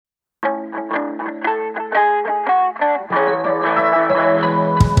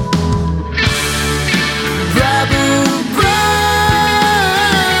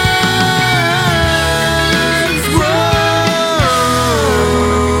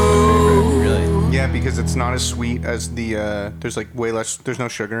because it's not as sweet as the there's like way less, there's no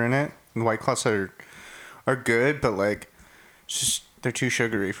sugar in it. And White Claws are good, but like it's just they're too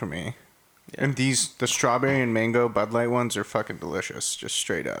sugary for me. Yeah. And the strawberry and mango Bud Light ones are fucking delicious, just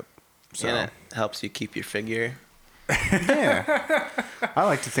straight up. So. And it helps you keep your figure. Yeah, I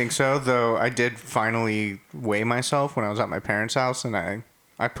like to think so. Though I did finally weigh myself when I was at my parents' house, and I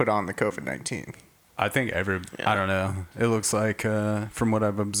put on the COVID-19. I think I don't know. It looks like, from what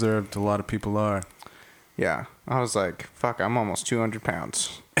I've observed, a lot of people are. Yeah, I was like, fuck, I'm almost 200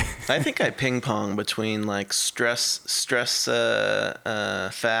 pounds. I think I ping pong between like stress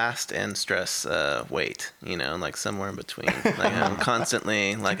fast and stress weight, like somewhere in between. Like I'm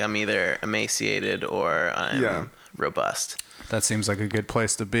constantly like I'm either emaciated or I'm robust. That seems like a good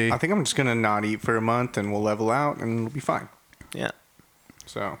place to be. I think I'm just gonna not eat for a month and we'll level out and it'll be fine. Yeah.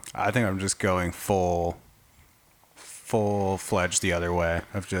 So I think I'm just going full-fledged the other way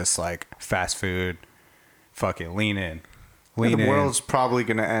of just like fast food. Fuck it, lean in. The world's probably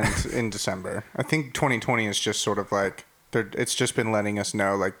going to end in December. I think 2020 is just sort of like, it's just been letting us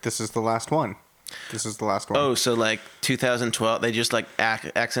know, like, this is the last one. This is the last one. Oh, so like 2012, they just like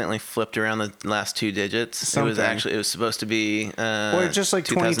accidentally flipped around the last two digits. Something. It was supposed to be well, just like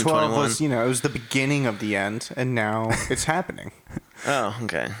 2012 was, it was the beginning of the end, and now it's happening. Oh,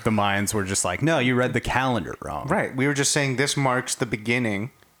 okay. The Mayans were just like, no, you read the calendar wrong. Right. We were just saying this marks the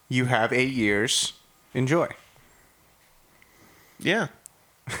beginning. You have 8 years. Enjoy. Yeah.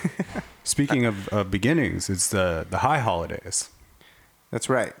 Speaking of beginnings, it's the high holidays. That's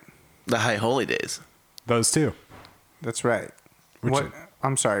right. The high holy days. Those two. That's right.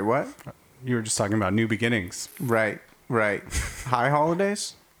 I'm sorry, what? You were just talking about new beginnings. Right. High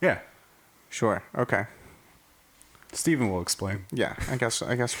holidays? Yeah. Sure. Okay. Steven will explain. Yeah, I guess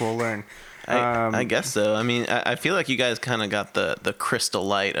we'll learn. I guess so. I mean, I feel like you guys kind of got the crystal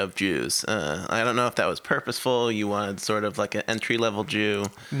light of Jews. I don't know if that was purposeful. You wanted sort of like an entry-level Jew.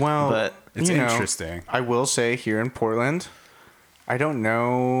 Well, but it's interesting. I will say here in Portland, I don't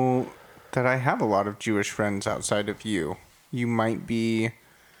know that I have a lot of Jewish friends outside of you. You might be...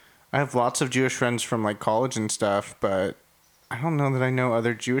 I have lots of Jewish friends from like college and stuff, but I don't know that I know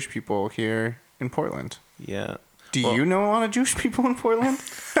other Jewish people here in Portland. Yeah. Do you know a lot of Jewish people in Portland?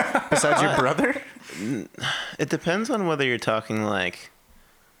 Besides your brother? It depends on whether you're talking like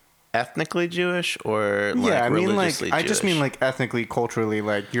ethnically Jewish or like yeah, I mean religiously like Jewish. I just mean like ethnically, culturally,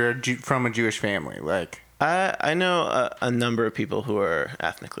 like you're from a Jewish family, like. I know a number of people who are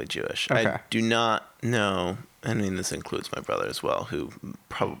ethnically Jewish. Okay. I do not know. I mean, this includes my brother as well, who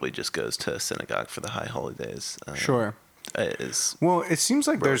probably just goes to synagogue for the high holidays. Sure. Well, it seems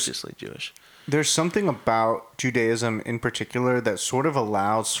like religiously Jewish. There's something about Judaism in particular that sort of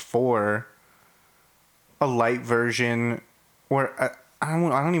allows for a light version, or I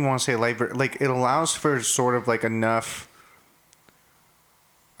don't even want to say a light version. Like, it allows for sort of like enough,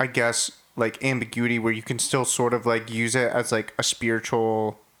 I guess, like ambiguity where you can still sort of like use it as like a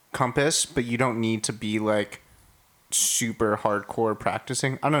spiritual compass, but you don't need to be like super hardcore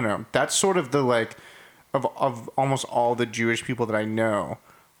practicing. I don't know. That's sort of the like of almost all the Jewish people that I know.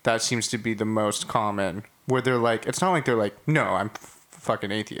 That seems to be the most common, where they're like, it's not like they're like, no, I'm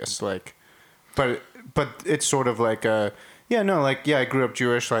fucking atheist, like, but it's sort of like I grew up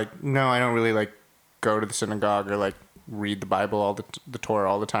Jewish, like, no, I don't really like go to the synagogue or like read the Bible, the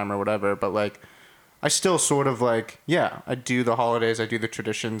Torah all the time or whatever, but like, I still sort of like, yeah, I do the holidays, I do the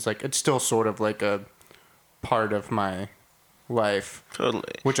traditions, like, it's still sort of like a part of my life. Totally.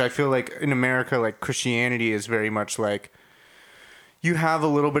 Which I feel like in America, like, Christianity is very much like, you have a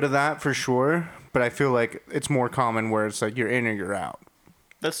little bit of that for sure, but I feel like it's more common where it's like you're in or you're out.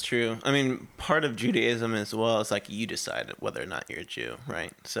 That's true. I mean, part of Judaism as well is like you decide whether or not you're a Jew,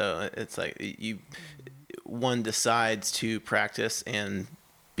 right? So it's like one decides to practice and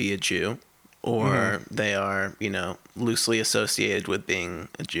be a Jew, or they are, loosely associated with being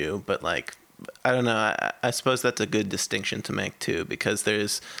a Jew, but like, I don't know. I suppose that's a good distinction to make too, because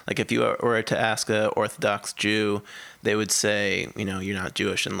there's like, if you were to ask an Orthodox Jew, they would say, you're not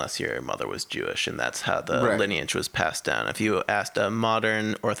Jewish unless your mother was Jewish, and that's how the lineage was passed down. If you asked a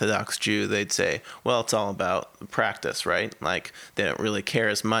modern Orthodox Jew, they'd say, well, it's all about practice, right? Like, they don't really care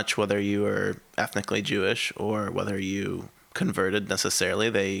as much whether you are ethnically Jewish or whether you converted necessarily.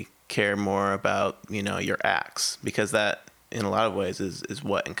 They care more about, your acts, because that, in a lot of ways, is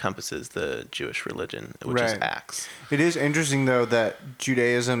what encompasses the Jewish religion, which is acts. It is interesting, though, that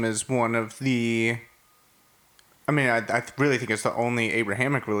Judaism is one of the... I mean, I really think it's the only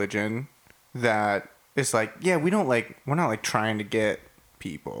Abrahamic religion that is like, yeah, we're not like trying to get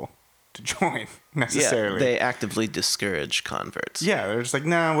people to join necessarily. Yeah, they actively discourage converts. Yeah, they're just like,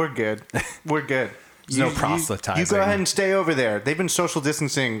 nah, we're good. We're good. There's no proselytizing. You go ahead and stay over there. They've been social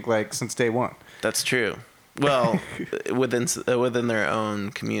distancing like since day one. That's true. Well, within their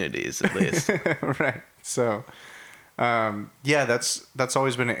own communities, at least. Right. So, yeah, that's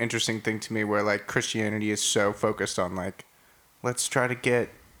always been an interesting thing to me, where like Christianity is so focused on like, let's try to get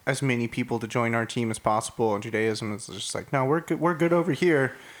as many people to join our team as possible, and Judaism is just like, no, we're good over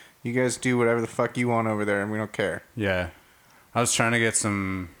here. You guys do whatever the fuck you want over there, and we don't care. Yeah, I was trying to get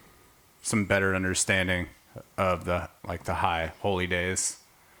some better understanding of the high holy days,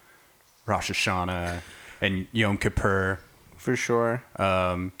 Rosh Hashanah and Yom Kippur. For sure.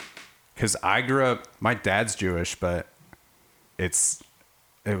 Because I grew up, my dad's Jewish, but it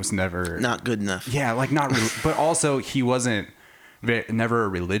was never Not good enough. Yeah, like not, but also he wasn't never a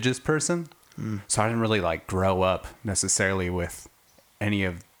religious person, so I didn't really like grow up necessarily with any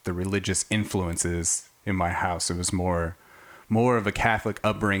of the religious influences in my house. It was more of a Catholic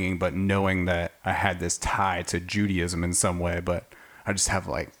upbringing, but knowing that I had this tie to Judaism in some way, but I just have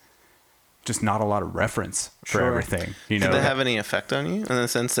like just not a lot of reference for Sure. everything. You know, Did that have any effect on you in the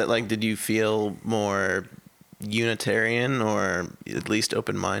sense that, like, did you feel more Unitarian or at least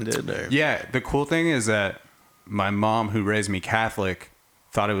open-minded? Or Yeah, the cool thing is that my mom, who raised me Catholic,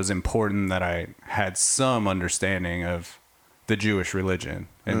 thought it was important that I had some understanding of the Jewish religion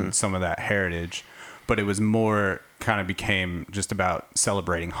and some of that heritage, but it was more kind of became just about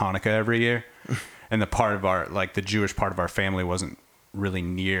celebrating Hanukkah every year. And the part of the Jewish part of our family wasn't really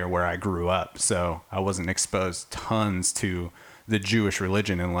near where I grew up, so I wasn't exposed tons to the Jewish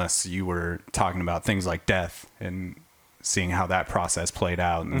religion unless you were talking about things like death and seeing how that process played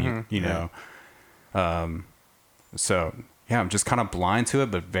out, and you know. So yeah, I'm just kind of blind to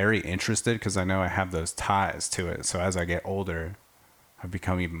it, but very interested because I know I have those ties to it. So as I get older, I've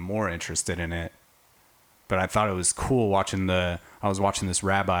become even more interested in it. But I thought it was cool I was watching this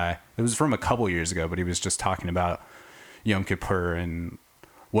rabbi. It was from a couple years ago, but he was just talking about Yom Kippur and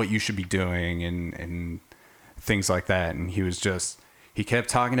what you should be doing and things like that. And he kept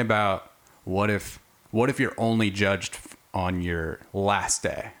talking about what if you're only judged on your last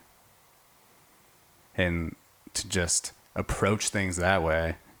day, and to just approach things that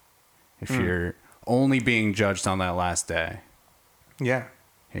way. If you're only being judged on that last day, Yeah.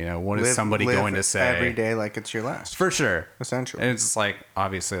 you know, what is somebody going to say every day like it's your last? For sure. Essentially. And it's like,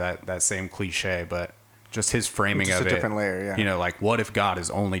 obviously that same cliche, but just his framing Just of a it. different layer, yeah. You know, like, what if God is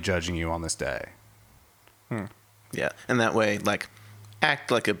only judging you on this day? yeah, and that way, like,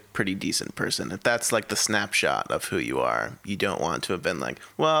 act like a pretty decent person. If that's like the snapshot of who you are, you don't want to have been like,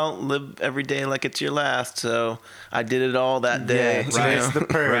 well, live every day like it's your last. So I did it all that day. Yeah, you right. know? It's the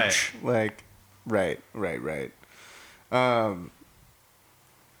purge. Like, right.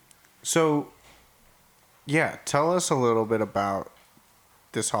 So, yeah, tell us a little bit about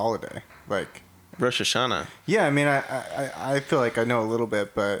this holiday. Like, Rosh Hashanah. yeah, I mean, I feel like I know a little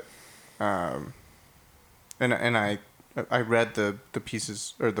bit, but, and I read the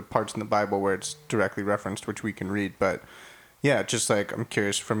pieces or the parts in the Bible where it's directly referenced, which we can read. But yeah, just like, I'm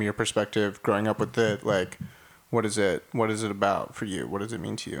curious from your perspective, growing up with it, like, what is it about for you? What does it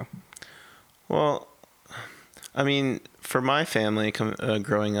mean to you? Well, I mean, for my family,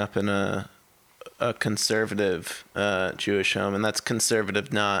 growing up in a conservative Jewish home, and that's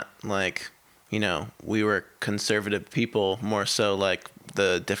conservative not like, you know, we were conservative people, more so like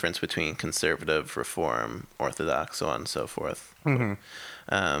the difference between conservative, reform, orthodox, so on and so forth.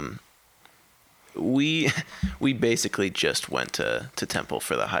 We basically just went to temple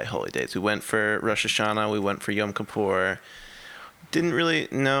for the high holy days. We went for Rosh Hashanah, we went for Yom Kippur. We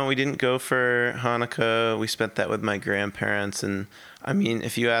didn't go for Hanukkah. We spent that with my grandparents. And I mean,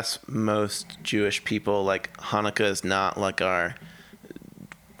 if you ask most Jewish people, like, Hanukkah is not like our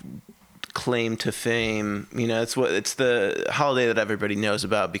claim to fame. You know, it's the holiday that everybody knows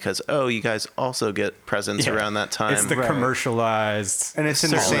about because, oh, you guys also get presents around that time. It's the Right. commercialized. And it's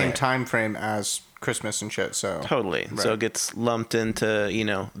in the Certainly. same time frame as Christmas and shit, so. Totally. Right. So it gets lumped into, you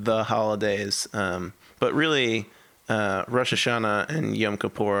know, the holidays. But really, Rosh Hashanah and Yom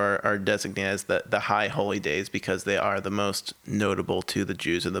Kippur are designated as the high holy days because they are the most notable to the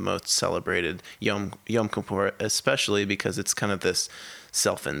Jews and the most celebrated. Yom Kippur, especially because it's kind of this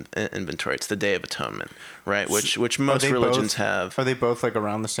self-inventory. It's the Day of Atonement, right? Which most religions have. Are they both like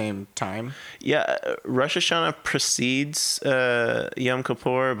around the same time? Yeah, Rosh Hashanah precedes Yom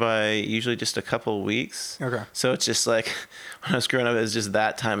Kippur by usually just a couple of weeks. Okay. So it's just like, when I was growing up, it was just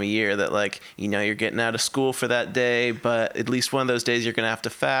that time of year that, like, you know, you're getting out of school for that day, but at least one of those days you're going to have to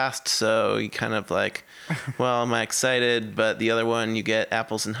fast. So you kind of like, well, am I excited? But the other one, you get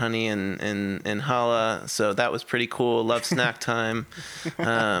apples and honey and challah. So that was pretty cool. Love snack time.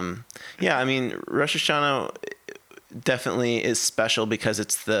 Yeah, I mean, Rosh Hashanah definitely is special because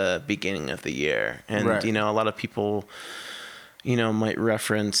it's the beginning of the year. And, Right. you know, a lot of people, you know, might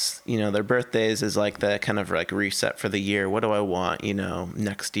reference, you know, their birthdays as like the kind of like reset for the year. What do I want, you know,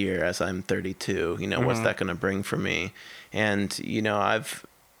 next year as I'm 32? You know, what's that going to bring for me? And, you know,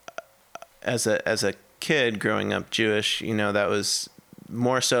 as a kid growing up Jewish, you know, that was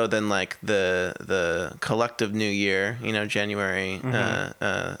more so than like the collective New Year, you know, January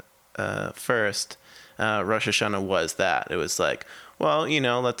 1st. Rosh Hashanah was that. It was like, well, you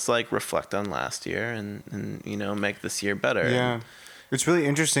know, let's like reflect on last year and you know, make this year better. Yeah. It's really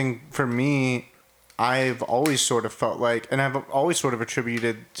interesting for me. I've always sort of felt like, and I've always sort of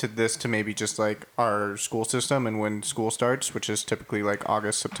attributed to this to maybe just like our school system and when school starts, which is typically like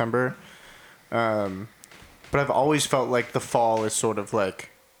August, September. But I've always felt like the fall is sort of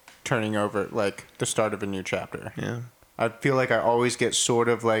like turning over, like the start of a new chapter. Yeah. I feel like I always get sort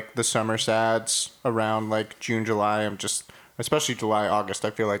of like the summer sads around like June, July. I'm just, especially July, August, I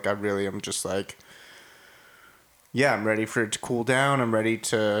feel like I really am just like, yeah, I'm ready for it to cool down. I'm ready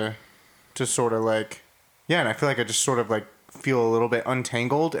to sort of like, yeah, and I feel like I just sort of like feel a little bit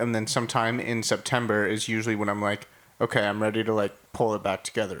untangled. And then sometime in September is usually when I'm like, okay, I'm ready to like pull it back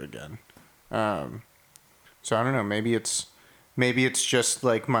together again. So I don't know, maybe it's just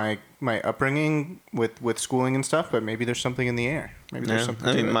like my upbringing with schooling and stuff, but maybe there's something in the air. Maybe there's something.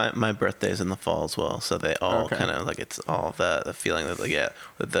 I mean, to my birthday's in the fall as well, so they all Okay. kind of like, it's all the feeling that like, yeah,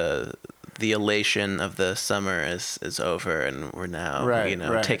 the elation of the summer is over, and we're now Right, you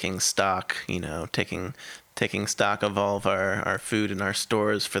know right. taking stock, you know, taking stock of all of our food in our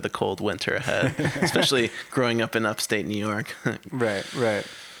stores for the cold winter ahead, especially growing up in upstate New York. Right, right.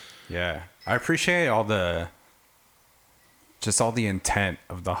 Yeah. I appreciate all the intent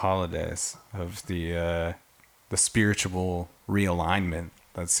of the holidays, of the spiritual realignment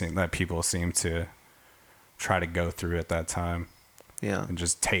that people seem to try to go through at that time, Yeah. and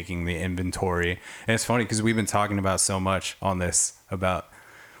just taking the inventory. And it's funny because we've been talking about so much on this about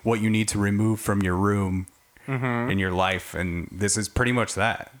what you need to remove from your room in your life, and this is pretty much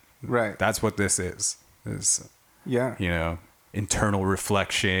that. Right. That's what this is. Yeah. You know, internal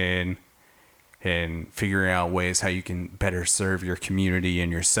reflection and figuring out ways how you can better serve your community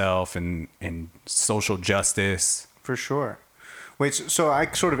and yourself, and social justice. For sure. Wait, so I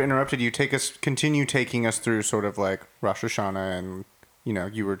sort of interrupted you. Continue taking us through sort of like Rosh Hashanah, and you know,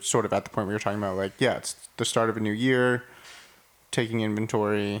 you were sort of at the point where you're talking about like, yeah, it's the start of a new year, taking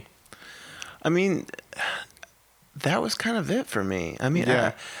inventory. I mean, that was kind of it for me. I mean,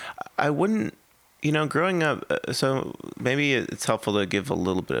 Yeah. I wouldn't, you know, growing up, so maybe it's helpful to give a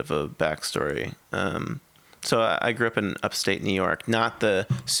little bit of a backstory. So I grew up in upstate New York, not the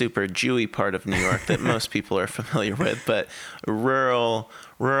super Jewy part of New York that most people are familiar with, but rural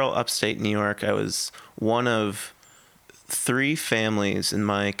upstate New York. I was one of 3 families in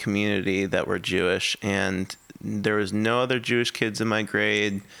my community that were Jewish, and there was no other Jewish kids in my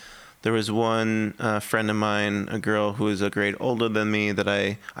grade. There was one friend of mine, a girl who was a grade older than me, that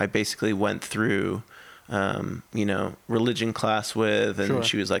I basically went through, you know, religion class with, and Sure.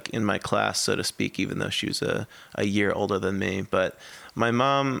 she was like in my class, so to speak, even though she was a year older than me. But my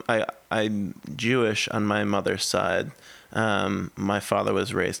mom, I'm Jewish on my mother's side. My father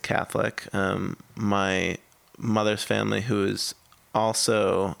was raised Catholic. My mother's family, who is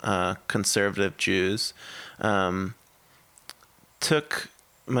also conservative Jews,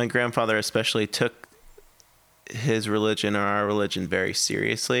 my grandfather especially took his religion, or our religion, very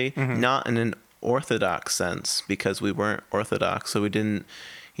seriously, not in an Orthodox sense, because we weren't Orthodox, so we didn't,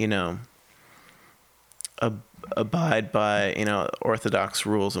 you know, abide by, you know, Orthodox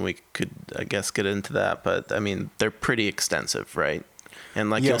rules, and we could, I guess, get into that, but I mean, they're pretty extensive, right? And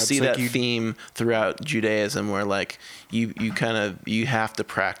like, Yeah, you'll it's see like that theme throughout Judaism, where like you have to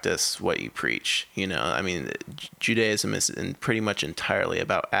practice what you preach. You know, I mean, Judaism is pretty much entirely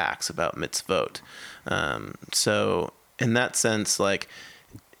about acts, about mitzvot. So in that sense, like,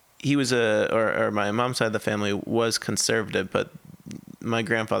 he was or my mom's side of the family was conservative, but my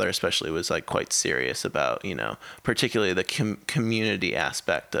grandfather especially was like quite serious about, you know, particularly the community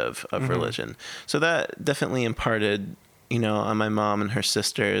aspect of religion. So that definitely imparted, you know, on my mom and her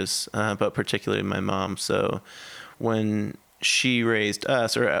sisters, but particularly my mom. So when she raised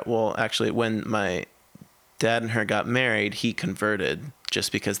us, when my dad and her got married, he converted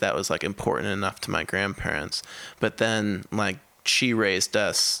just because that was like important enough to my grandparents. But then like she raised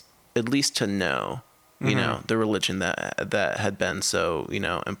us at least to know, you know, the religion that had been so, you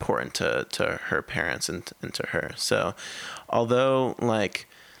know, important to her parents and to her. So although like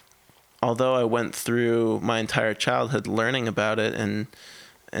although I went through my entire childhood learning about it and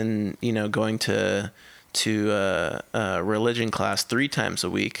going to religion class 3 times a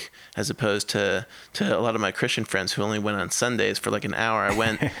week, as opposed to a lot of my Christian friends who only went on Sundays for like an hour. I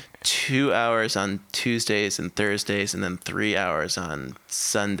went 2 hours on Tuesdays and Thursdays, and then 3 hours on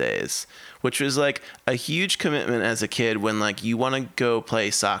Sundays, which was like a huge commitment as a kid when like you want to go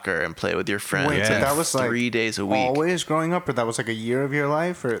play soccer and play with your friends. Wait, and that was like 3 days a week. Always growing up, or that was like a year of your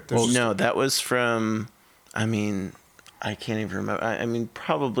life, or No, that was from, I mean, I can't even remember. I mean,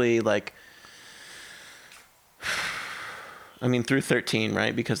 probably like, through 13,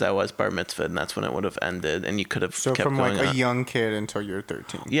 right? Because that was bar mitzvah, and that's when it would have ended, and you could have so kept from going like on. a young kid until you're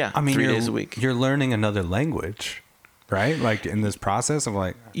 13. Yeah, I mean, 3 days a week. You're learning another language, right? Like in this process of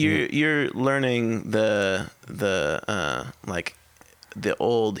like You're learning the like the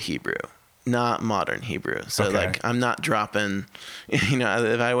old Hebrew, not modern Hebrew. So Okay. like I'm not dropping,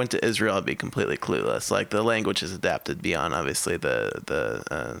 if I went to Israel, I'd be completely clueless. Like the language is adapted beyond obviously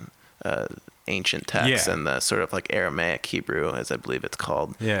the ancient texts Yeah. and the sort of like Aramaic Hebrew, as I believe it's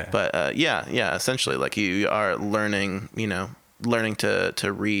called. Yeah. But essentially like you are learning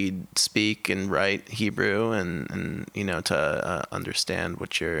to read, speak, and write Hebrew, and to understand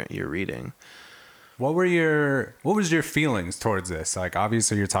what you're reading. What was your feelings towards this? Like,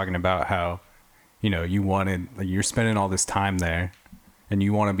 obviously you're talking about how, you're spending all this time there and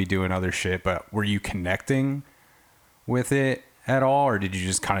you want to be doing other shit, but were you connecting with it at all? Or did you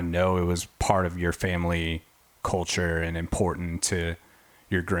just kind of know it was part of your family culture and important to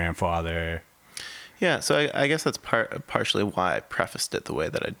your grandfather? Yeah, so I guess that's partially why I prefaced it the way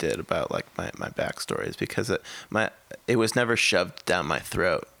that I did about like my backstory, is because it was never shoved down my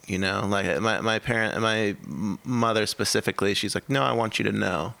throat, like my mother specifically, she's like, no, I want you to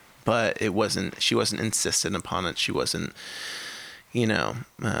know, but she wasn't insistent upon it. She wasn't,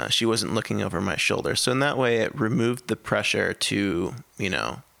 she wasn't looking over my shoulder. So in that way, it removed the pressure to,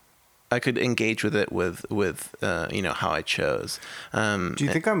 I could engage with it with how I chose. Do you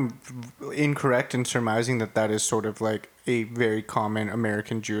think I'm incorrect in surmising that is sort of like a very common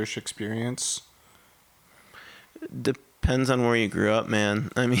American Jewish experience? Depends on where you grew up,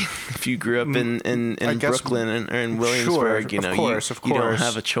 man. I mean, if you grew up in Brooklyn or in Williamsburg, sure, of course. You don't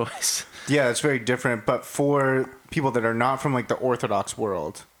have a choice. Yeah, it's very different. But for people that are not from like the Orthodox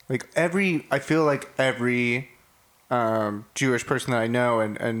world, like I feel like every Jewish person that I know,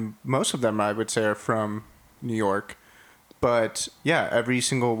 and most of them I would say are from New York, but yeah, every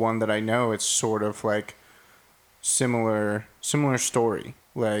single one that I know, it's sort of like similar story.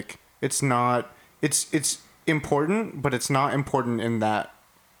 Like it's important, but it's not important in that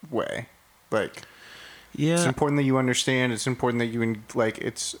way. Like it's important that you understand. It's important that you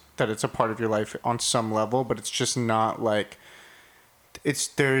it's a part of your life on some level, but it's just not like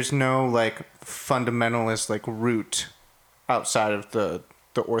there's no like fundamentalist like root outside of the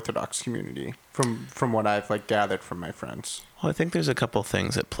Orthodox community from what I've like gathered from my friends. Well, I think there's a couple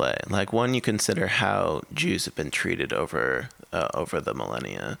things at play. Like one, you consider how Jews have been treated over the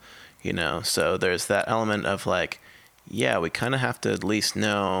millennia, So there's that element of like, yeah, we kind of have to at least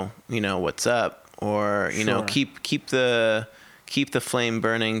know, what's up, or Sure. keep the flame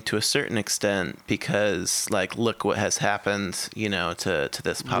burning to a certain extent, because like look what has happened, to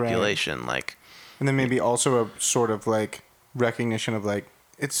this population. Right. Like, And then maybe also a sort of like recognition of like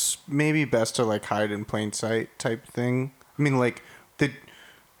it's maybe best to like hide in plain sight type thing. I mean, like the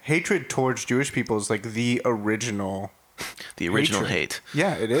hatred towards Jewish people is like the original hatred. Hate.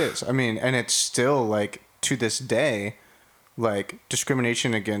 Yeah, it is. I mean, and it's still like to this day, like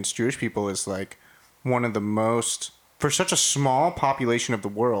discrimination against Jewish people is like one of the most, for such a small population of the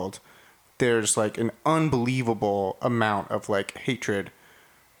world, there's like an unbelievable amount of like hatred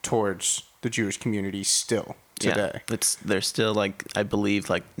towards the Jewish community still today. Yeah, they're still like, I believe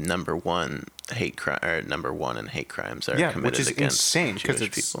like number one in hate crimes are committed which is against insane because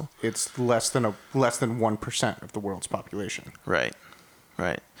Jewish people. it's less than 1% of the world's population. Right.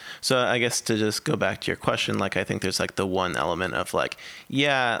 So I guess to just go back to your question, like I think there's like the one element of like,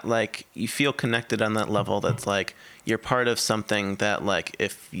 yeah, like you feel connected on that level that's like you're part of something that like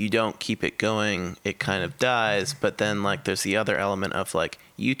if you don't keep it going, it kind of dies. But then like there's the other element of like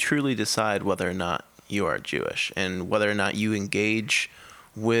you truly decide whether or not you are Jewish, and whether or not you engage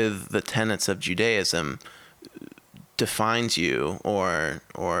with the tenets of Judaism defines you or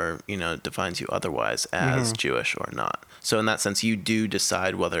defines you otherwise as Jewish or not. So in that sense, you do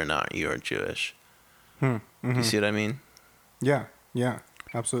decide whether or not you are Jewish. You see what I mean? Yeah,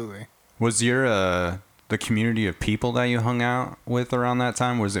 absolutely. Was your the community of people that you hung out with around that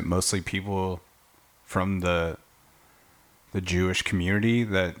time, was it mostly people from the Jewish community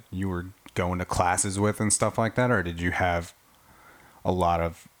that you were going to classes with and stuff like that, or did you have a lot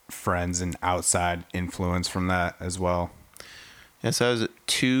of friends and outside influence from that as well? Yeah, so I was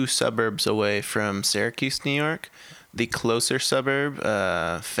 2 suburbs away from Syracuse, New York. The closer suburb,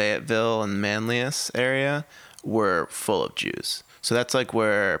 Fayetteville and Manlius area, were full of Jews. So that's like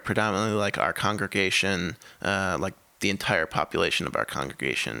where predominantly like our congregation, like the entire population of our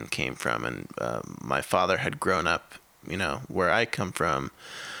congregation came from. And my father had grown up, where I come from.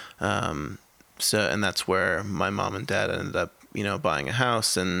 And that's where my mom and dad ended up, buying a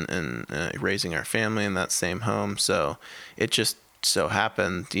house and raising our family in that same home. So it just so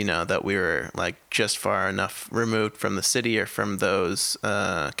happened, that we were like just far enough removed from the city or from those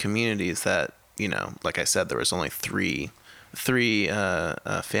communities that, like I said, there was only three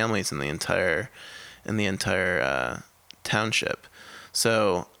families in the entire township.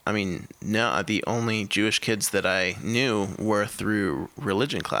 So, I mean, no, the only Jewish kids that I knew were through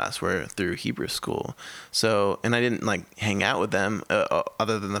religion class, were through Hebrew school. So, and I didn't like hang out with them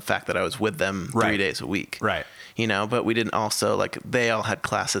other than the fact that I was with them 3 days a week. Right. But we didn't also like, they all had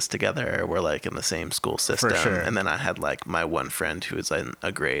classes together. We're like in the same school system. For sure. And then I had like my one friend who was in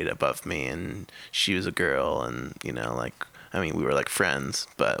a grade above me, and she was a girl, and, we were like friends,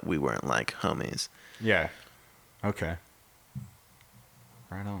 but we weren't like homies. Yeah. Okay.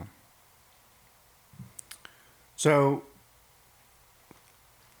 Right on. So,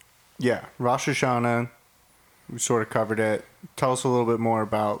 yeah, Rosh Hashanah, we sort of covered it. Tell us a little bit more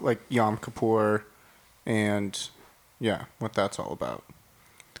about like Yom Kippur and, yeah, what that's all about.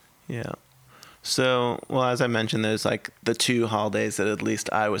 Yeah. So, well, as I mentioned, there's like the 2 holidays that at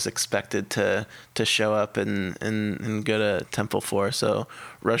least I was expected to show up and go to temple for. So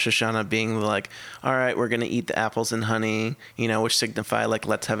Rosh Hashanah being like, all right, we're going to eat the apples and honey, which signify like,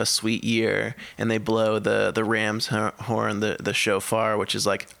 let's have a sweet year. And they blow the ram's horn, the shofar, which is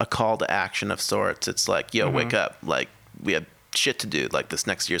like a call to action of sorts. It's like, yo, wake up. Like, we have shit to do. Like, this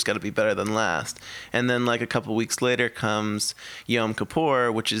next year's got to be better than last. And then like a couple weeks later comes Yom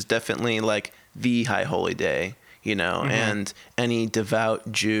Kippur, which is definitely like the high holy day, and any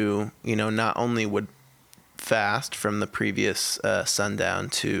devout Jew, not only would fast from the previous sundown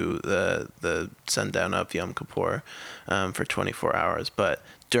to the sundown of Yom Kippur for 24 hours, but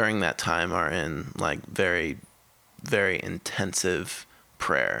during that time are in like very, very intensive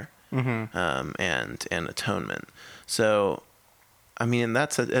prayer and atonement. So, I mean,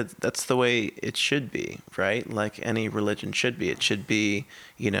 that's the way it should be, right? Like any religion should be. It should be,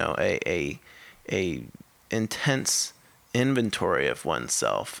 a intense inventory of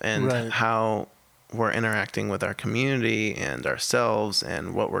oneself and how we're interacting with our community and ourselves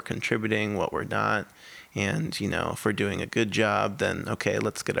and what we're contributing, what we're not. And, if we're doing a good job, then, okay,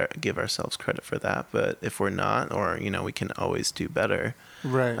 let's give ourselves credit for that. But if we're not, or, we can always do better.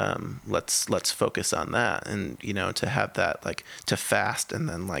 Right. Let's focus on that. And, to have that, like, to fast and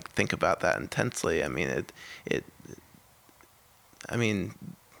then, like, think about that intensely. I mean,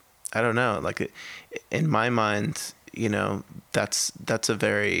 I don't know, like in my mind, that's a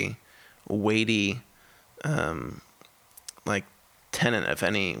very weighty, like tenet of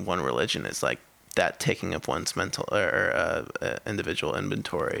any one religion is like that taking of one's mental or individual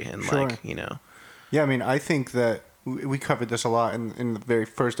inventory and like, Yeah. I mean, I think that we covered this a lot in the very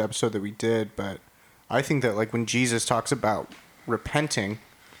first episode that we did, but I think that like when Jesus talks about repenting,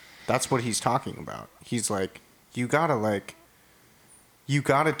 that's what he's talking about. He's like, you gotta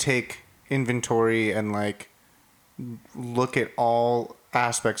take inventory and like look at all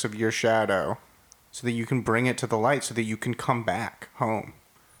aspects of your shadow so that you can bring it to the light so that you can come back home.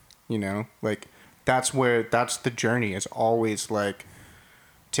 Like that's the journey is always like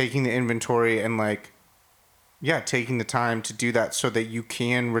taking the inventory and like, yeah, taking the time to do that so that you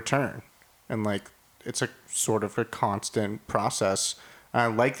can return. And like, it's a sort of a constant process. I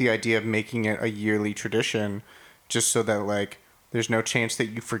like the idea of making it a yearly tradition just so that like, there's no chance that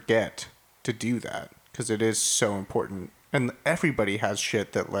you forget to do that because it is so important. And everybody has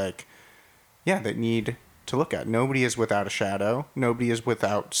shit that like, yeah, that need to look at. Nobody is without a shadow. Nobody is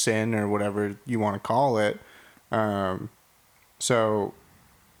without sin or whatever you want to call it. So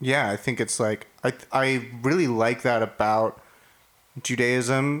yeah, I think it's like, I really like that about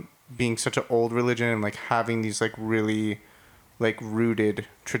Judaism being such an old religion and like having these like really like rooted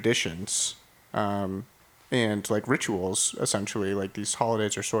traditions. And like rituals, essentially, like these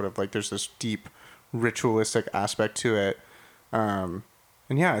holidays are sort of like there's this deep ritualistic aspect to it, and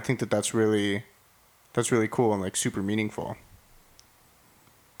yeah, I think that's really cool and like super meaningful.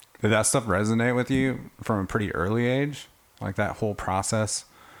 Did that stuff resonate with you from a pretty early age, like that whole process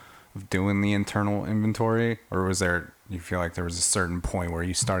of doing the internal inventory, or you feel like there was a certain point where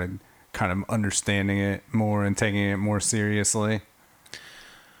you started kind of understanding it more and taking it more seriously?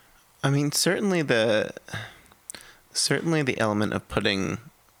 I mean, certainly the element of putting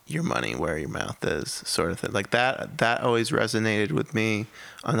your money where your mouth is, sort of thing, like that always resonated with me.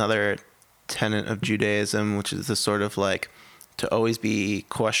 Another tenet of Judaism, which is the sort of like to always be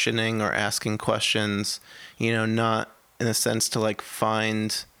questioning or asking questions, not in a sense to like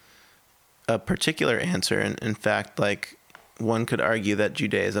find a particular answer. And in fact, like one could argue that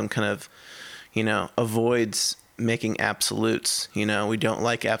Judaism kind of, avoids making absolutes. We don't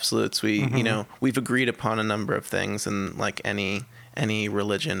like absolutes. We've agreed upon a number of things, and like any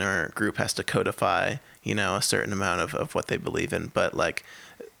religion or group has to codify, a certain amount of what they believe in. But like,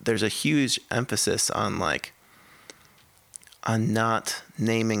 there's a huge emphasis on like, on not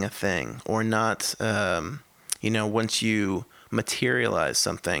naming a thing, or not, once you materialize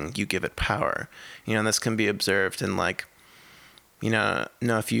something, you give it power. And this can be observed in like, know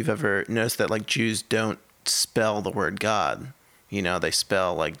if you've ever noticed that like Jews don't spell the word God. They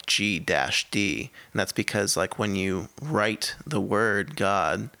spell like G-D, and that's because like when you write the word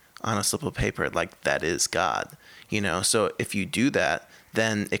God on a slip of paper, like that is God. So if you do that,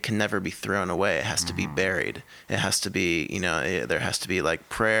 then it can never be thrown away. It has to be buried. It has to be, there has to be like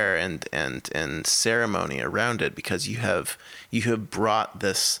prayer and ceremony around it, because you have brought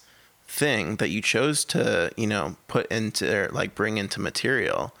this thing that you chose to, put into, like bring into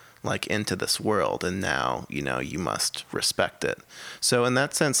material, like into this world, and now, you must respect it. So in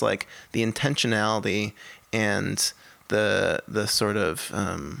that sense, like the intentionality and the sort of,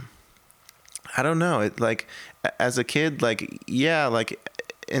 I don't know, it like as a kid, like, yeah, like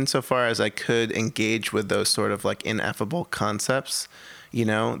insofar as I could engage with those sort of like ineffable concepts,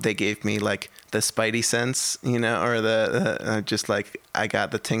 they gave me like the spidey sense, or the just like I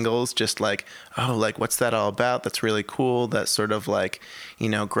got the tingles, just like, oh, like what's that all about? That's really cool. That sort of like,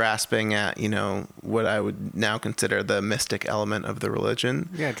 grasping at, what I would now consider the mystic element of the religion.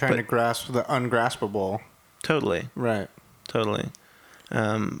 Yeah, trying to grasp the ungraspable. Totally. Right. Totally.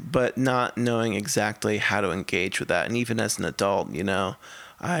 But not knowing exactly how to engage with that. And even as an adult,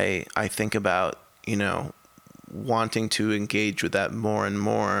 I think about, wanting to engage with that more and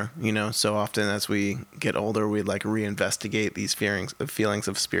more, so often as we get older, we like reinvestigate these feelings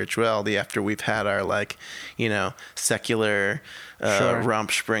of spirituality after we've had our like, secular, Sure.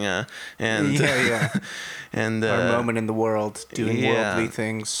 Rumspringa and, and, our moment in the world, doing worldly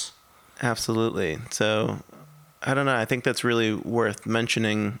things. Absolutely. So I don't know. I think that's really worth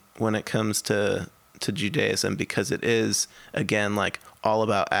mentioning when it comes to Judaism, because it is, again, like all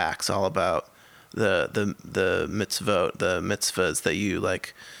about acts, all about the mitzvot, the mitzvahs that you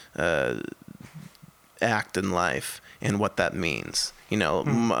like act in life and what that means.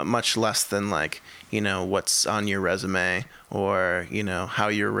 Much less than like, what's on your resume, or how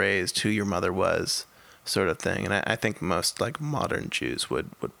you're raised, who your mother was, sort of thing. And I think most like modern Jews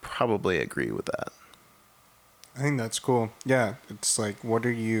would probably agree with that. I think that's cool. Yeah, it's like,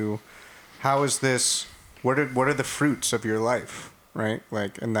 how is this? What are the fruits of your life, right?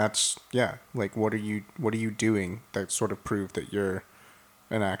 Like, and that's, yeah, like what are you doing that sort of prove that you're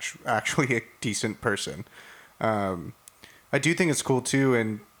an actually a decent person? I do think it's cool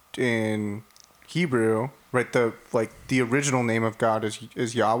too in Hebrew, right? The original name of God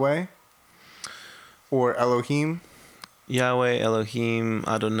is Yahweh or Elohim. Yahweh, Elohim,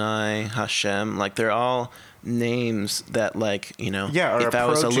 Adonai, Hashem, like they're all names that, like, if I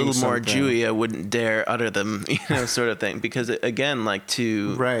was a little more Jewy, I wouldn't dare utter them, sort of thing. Because again, like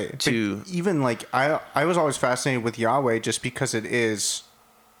but even like I was always fascinated with Yahweh just because it's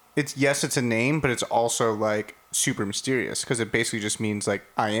a name, but it's also like super mysterious, because it basically just means like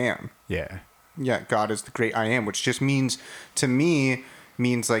I am. Yeah. Yeah, God is the great I am, which just means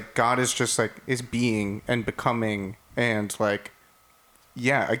like God is just like is being and becoming, and like,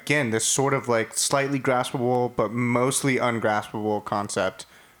 yeah, again, this sort of like slightly graspable but mostly ungraspable concept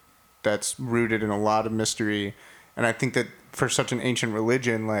that's rooted in a lot of mystery. And I think that for such an ancient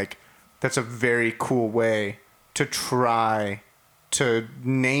religion, like, that's a very cool way to try to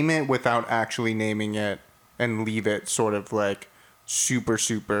name it without actually naming it, and leave it sort of like super,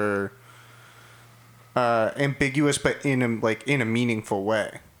 super ambiguous, but in a meaningful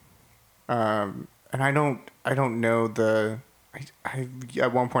way. And I don't know I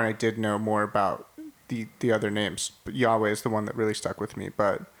at one point I did know more about the other names, but Yahweh is the one that really stuck with me.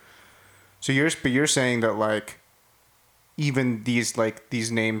 But you're saying that like even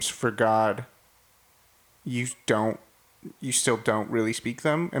these names for God, you still don't really speak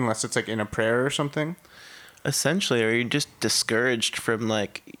them unless it's like in a prayer or something? Essentially, or you're just discouraged from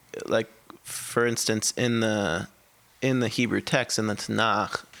like for instance in the Hebrew text in the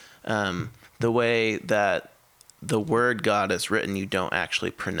Tanakh, the way that the word God is written, you don't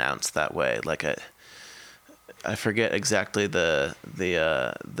actually pronounce that way. Like I forget exactly the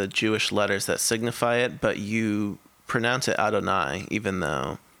Jewish letters that signify it, but you pronounce it Adonai, even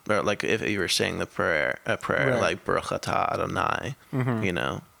though, or like if you were saying a prayer Right. like Baruch atah Adonai, you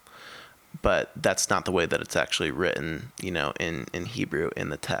know, but that's not the way that it's actually written, you know, in Hebrew in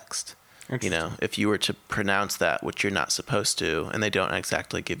the text. You know, if you were to pronounce that, which you're not supposed to, and they don't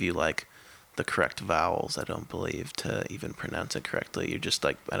exactly give you like the correct vowels, I don't believe, to even pronounce it correctly. You're just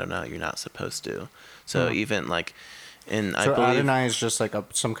like, I don't know, you're not supposed to. So even like I So believe Adonai is just like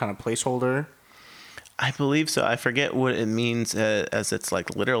some kind of placeholder. I believe so. I forget what it means as its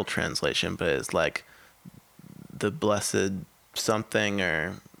like literal translation, but it's like the blessed something,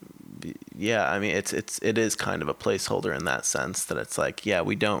 or yeah. I mean, it is kind of a placeholder in that sense, that it's like, yeah,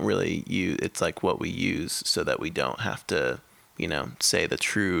 we don't really use. It's like what we use so that we don't have to, you know, say the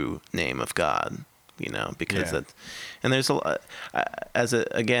true name of God. You know, because Yeah. and there's a lot, as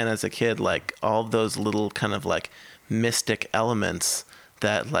a kid, like all of those little kind of like mystic elements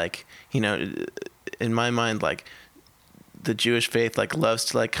that, like, you know, in my mind, like the Jewish faith like loves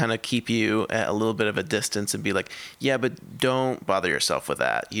to like kind of keep you at a little bit of a distance and be like, yeah, but don't bother yourself with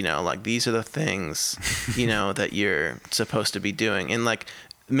that. You know, like these are the things, you know, that you're supposed to be doing. And like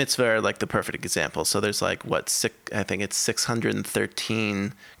mitzvah are like the perfect example. So there's like I think it's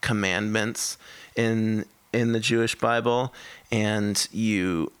 613 commandments in the Jewish Bible, and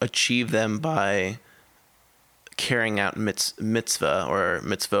you achieve them by carrying out mitzvah, or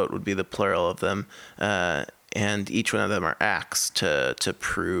mitzvot would be the plural of them, and each one of them are acts to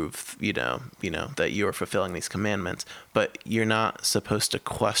prove, you know that you're fulfilling these commandments. But you're not supposed to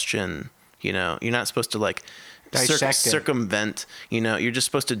question, you know, you're not supposed to like Dissect it. circumvent, you know, you're just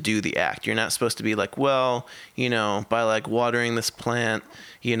supposed to do the act. You're not supposed to be like, well, you know, by like watering this plant,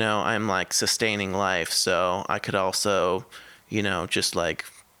 you know, I'm like sustaining life, so I could also, you know, just like,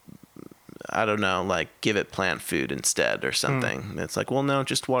 I don't know, like give it plant food instead or something. It's like, well, no,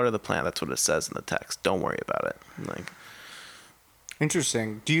 just water the plant. That's what it says in the text. Don't worry about it. Like,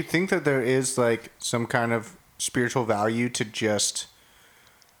 Interesting. Do you think that there is like some kind of spiritual value to just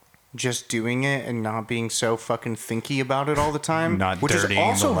doing it and not being so fucking thinky about it all the time? Not Which is dirtying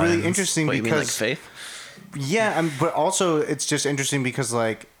also the really lens. interesting what, you mean like because faith? yeah, but also it's just interesting because,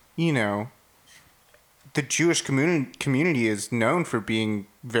 like, you know, the Jewish community is known for being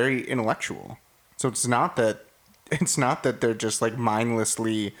very intellectual. So it's not that they're just like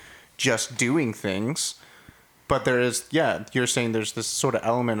mindlessly just doing things, but there is, yeah, you're saying there's this sort of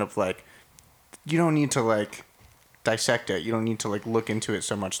element of like, you don't need to like dissect it. You don't need to like look into it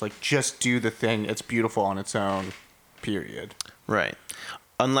so much. Like, just do the thing. It's beautiful on its own, period. Right.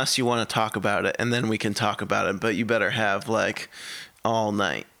 Unless you want to talk about it, and then we can talk about it, but you better have like all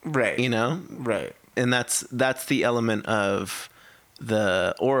night. Right. You know? Right. And that's the element of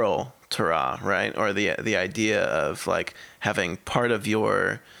the oral Torah, right? Or the idea of like having part of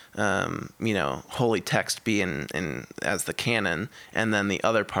your you know, holy text be in as the canon, and then the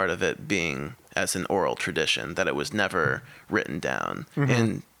other part of it being as an oral tradition, that it was never written down.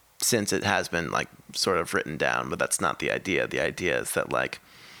 And since it has been like sort of written down, but that's not the idea. The idea is that like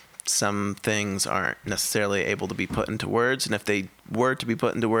some things aren't necessarily able to be put into words, and if they were to be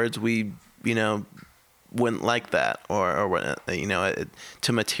put into words, we, you know, wouldn't like that, or you know,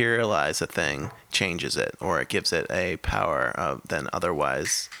 to materialize a thing changes it, or it gives it a power than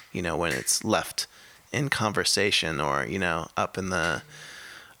otherwise, you know, when it's left in conversation, or, you know, up in the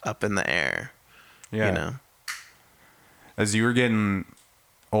air. Yeah. You know, As you were getting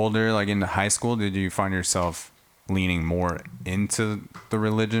older, like into high school, did you find yourself leaning more into the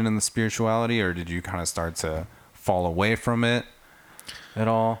religion and the spirituality, or did you kind of start to fall away from it at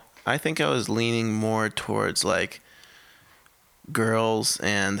all? I think I was leaning more towards like girls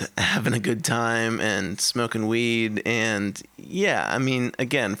and having a good time and smoking weed, and yeah, I mean,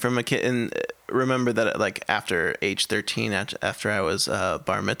 again, from a kid, and remember that like after age 13, after I was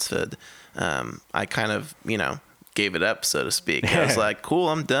bar mitzvahed, I kind of, you know, gave it up, so to speak. I was like, cool,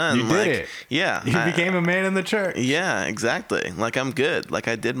 I'm done. You like, did it. Yeah. You became a man in the church. Yeah, exactly. Like, I'm good. Like,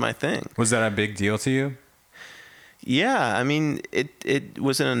 I did my thing. Was that a big deal to you? Yeah, I mean, it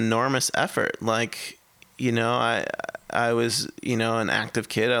was an enormous effort. Like, you know, I was, you know, an active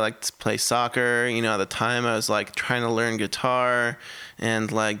kid. I liked to play soccer. You know, at the time I was like trying to learn guitar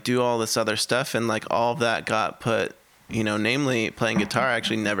and like do all this other stuff, and like all of that got put, you know, namely playing guitar. I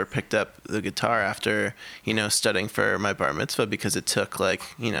actually never picked up the guitar after, you know, studying for my bar mitzvah, because it took like,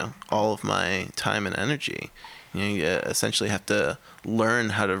 you know, all of my time and energy. You know, you essentially have to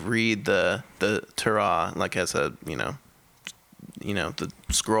learn how to read the Torah, like as a, you know, the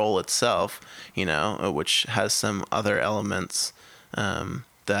scroll itself, which has some other elements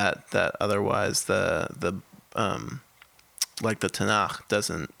that otherwise the like the Tanakh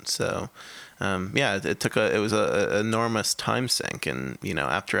doesn't. So it was a enormous time sink, and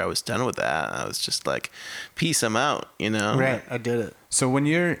after I was done with that, I was just like, peace, I'm out. Right, I did it. So when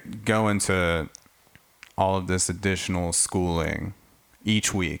you're going to all of this additional schooling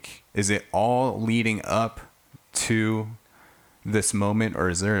each week, is it all leading up to this moment, or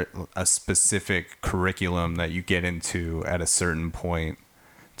is there a specific curriculum that you get into at a certain point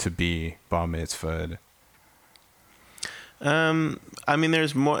to be bar mitzvahed? I mean,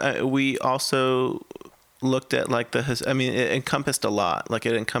 there's more. We also looked at like it encompassed a lot. Like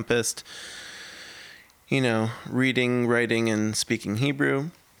it encompassed, reading, writing, and speaking Hebrew.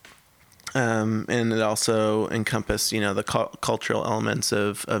 And it also encompassed, the cultural elements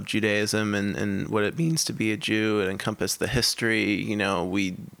of Judaism and what it means to be a Jew. It encompassed the history.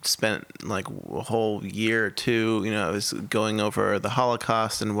 We spent like a whole year or two, it was going over the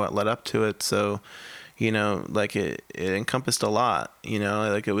Holocaust and what led up to it. So, like it encompassed a lot,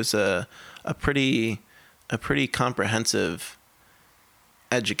 like it was a pretty comprehensive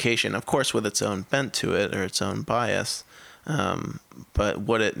education, of course, with its own bent to it or its own bias. But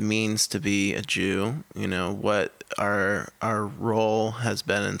what it means to be a Jew, what our role has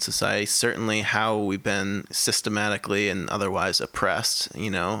been in society, certainly how we've been systematically and otherwise oppressed,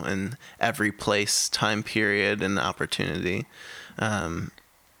 in every place, time period, and opportunity,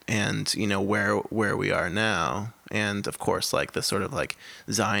 and where we are now, and of course like the sort of like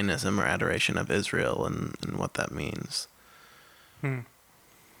Zionism or adoration of Israel and what that means.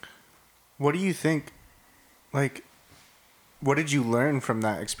 What do you think, like, what did you learn from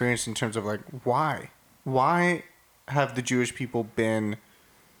that experience in terms of like why have the Jewish people been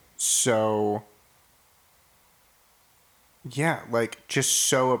so just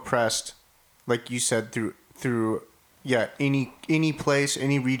so oppressed, like you said, through any place,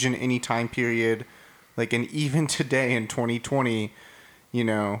 any region, any time period, like, and even today in 2020,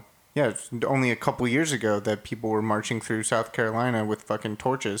 it's only a couple years ago that people were marching through South Carolina with fucking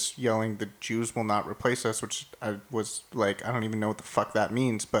torches yelling, "The Jews will not replace us," which I was like, I don't even know what the fuck that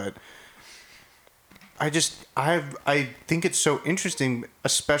means, but I think it's so interesting,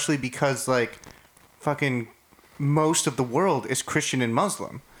 especially because like fucking most of the world is Christian and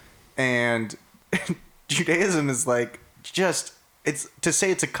Muslim, and Judaism is like it's to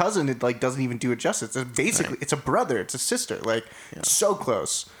say it's a cousin, it like doesn't even do it justice. It's basically It's a brother, it's a sister, like so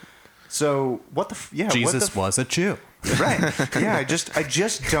close. So Jesus was a Jew, right? Yeah, I just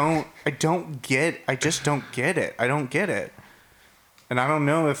don't get it. I don't get it, and I don't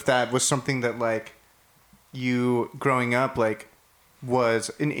know if that was something that like you growing up like was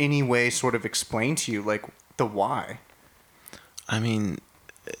in any way sort of explained to you, like the why. I mean,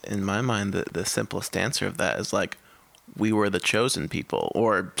 in my mind, the simplest answer of that is like, we were the chosen people,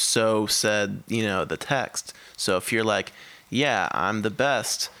 or so said, the text. So if you're like, yeah, I'm the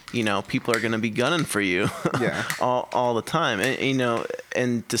best, people are going to be gunning for you all the time. And,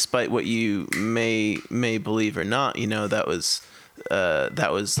 and despite what you may believe or not, that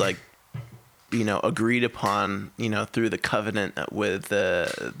was like, agreed upon, through the covenant with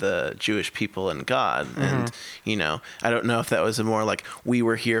the Jewish people and God. Mm-hmm. And, I don't know if that was a more like, we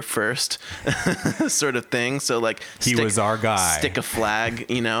were here first sort of thing. So like, he was our guy. Stick a flag, at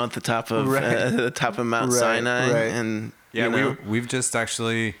the top of Mount Sinai. Right. And we've just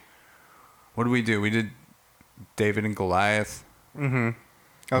actually, what did we do? We did David and Goliath. Mm-hmm.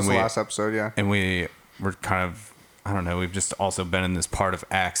 That was the last episode, yeah. And we were kind of, I don't know, we've just also been in this part of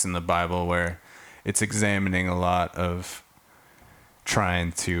Acts in the Bible where it's examining a lot of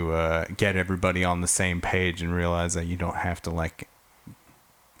trying to get everybody on the same page and realize that you don't have to like,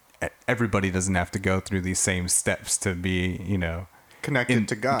 everybody doesn't have to go through these same steps to be, connected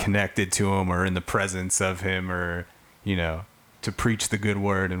to God, connected to him, or in the presence of him, or, to preach the good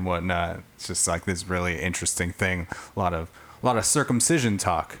word and whatnot. It's just like this really interesting thing. A lot of circumcision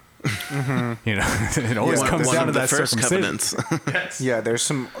talk. Mm-hmm. It always comes down to that circumcision. Yes. Yeah, there's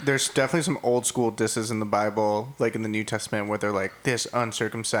definitely some old school disses in the Bible, like in the New Testament, where they're like, this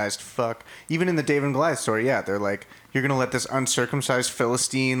uncircumcised fuck. Even in the David and Goliath story, they're like, you're gonna let this uncircumcised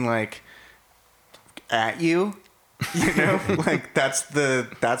Philistine like at you, like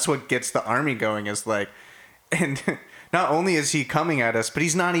that's what gets the army going, is like, and not only is he coming at us, but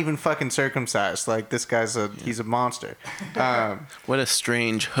he's not even fucking circumcised. Like, this guy's he's a monster. What a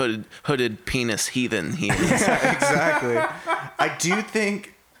strange hooded penis heathen he is. Yeah, exactly. I do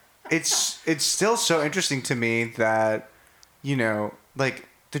think it's still so interesting to me that, like,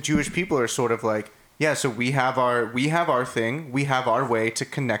 the Jewish people are sort of like, yeah, so we have our thing, we have our way to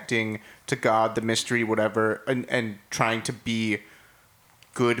connecting to God, the mystery, whatever, and trying to be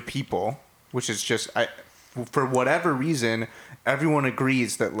good people, which is just for whatever reason, everyone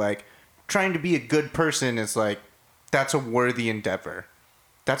agrees that like trying to be a good person is like that's a worthy endeavor.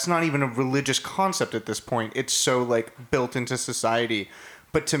 That's not even a religious concept at this point. It's so like built into society.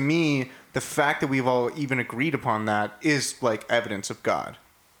 But to me, the fact that we've all even agreed upon that is like evidence of God.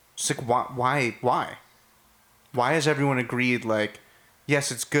 It's like why? Why has everyone agreed like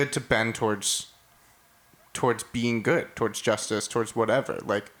yes, it's good to bend towards being good, towards justice, towards whatever.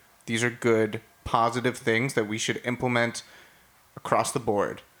 Like these are good positive things that we should implement across the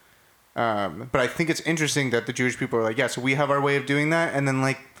board. But I think it's interesting that the Jewish people are like, yeah, so we have our way of doing that. And then,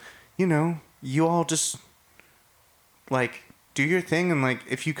 like, you know, you all just, like, do your thing. And, like,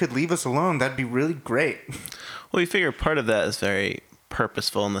 if you could leave us alone, that'd be really great. Well, we figure part of that is very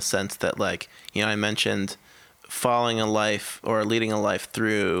purposeful in the sense that, like, you know, I mentioned following a life or leading a life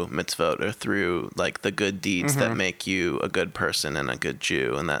through mitzvot or through, like, the good deeds that make you a good person and a good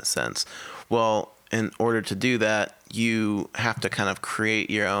Jew in that sense. Well, in order to do that, you have to kind of create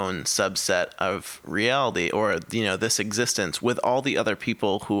your own subset of reality or, you know, this existence with all the other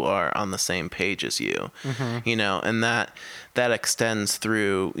people who are on the same page as you, you know, and that extends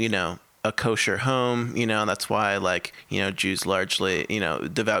through, you know, a kosher home, you know, that's why, like, you know, Jews largely, you know,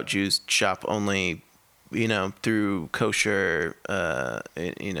 devout Jews shop only, you know, through kosher,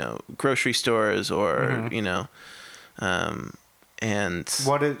 you know, grocery stores or, you know, and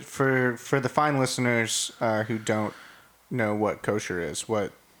what is, for the fine listeners who don't know what kosher is,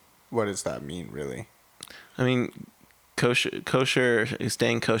 what does that mean really? I mean, kosher,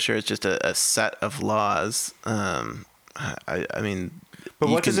 staying kosher is just a set of laws. I mean, but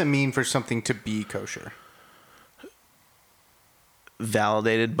what does it mean for something to be kosher?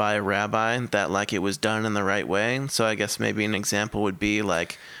 Validated by a rabbi that like it was done in the right way. So I guess maybe an example would be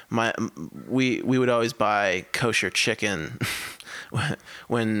like we would always buy kosher chicken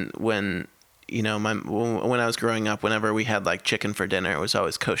when you know, when I was growing up, whenever we had like chicken for dinner, it was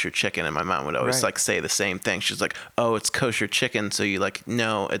always kosher chicken, and my mom would always like say the same thing. She's like, "Oh, it's kosher chicken," so you like,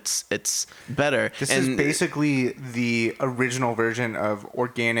 no, it's better. This is basically the original version of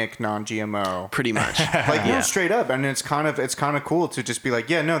organic, non-GMO. Pretty much, like you know, straight up, and it's kind of cool to just be like,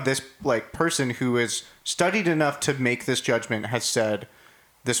 yeah, no, this like person who is studied enough to make this judgment has said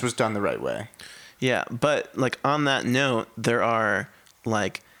this was done the right way. Yeah, but like on that note, there are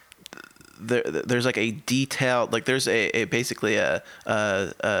like. There's like a detailed, like there's a basically a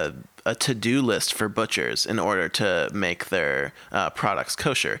to-do list for butchers in order to make their products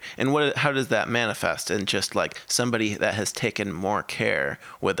kosher. And how does that manifest in just like somebody that has taken more care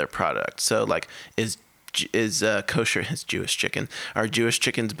with their product? So like is kosher is Jewish chicken? Are Jewish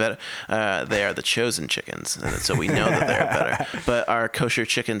chickens better? They are the chosen chickens, and so we know that they're better. But are kosher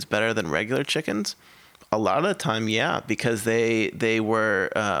chickens better than regular chickens? A lot of the time, yeah, because they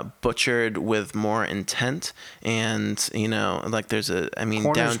were butchered with more intent, and you know, like corners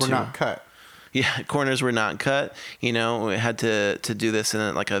were not cut. Yeah, corners were not cut. You know, we had to do this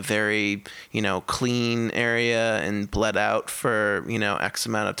in like a very, you know, clean area and bled out for, you know, X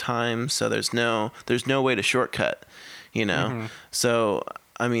amount of time. So there's no way to shortcut. You know, so.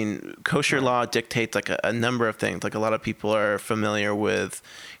 I mean, kosher law dictates like a number of things. Like a lot of people are familiar with,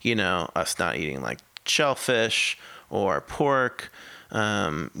 you know, us not eating like shellfish or pork,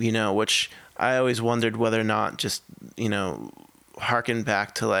 you know, which I always wondered whether or not just, you know, harken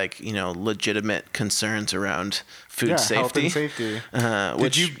back to like, you know, legitimate concerns around food safety. Health and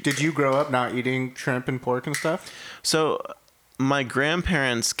safety. Did you grow up not eating shrimp and pork and stuff? So my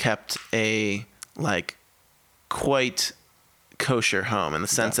grandparents kept a like quite kosher home in the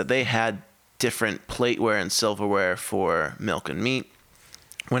sense that they had different plateware and silverware for milk and meat.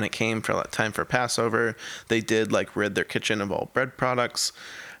 When it came for time for Passover, they did like rid their kitchen of all bread products.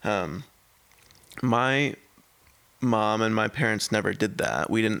 My mom and my parents never did that.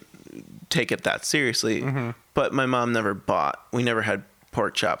 We didn't take it that seriously, but my mom we never had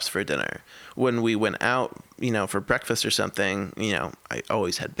pork chops for dinner. When we went out, you know, for breakfast or something, you know, I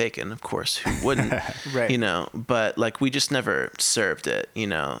always had bacon, of course, who wouldn't, right. You know, but like we just never served it, you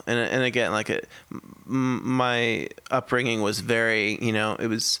know, and again, like my upbringing was very, you know,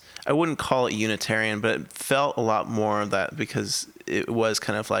 I wouldn't call it Unitarian, but it felt a lot more of that because it was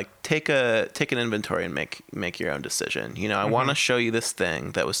kind of like take an inventory and make your own decision. You know, I want to show you this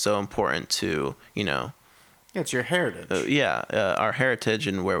thing that was so important to, you know, yeah, it's your heritage. Our heritage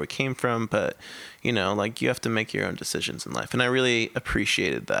and where we came from. But, you know, like you have to make your own decisions in life. And I really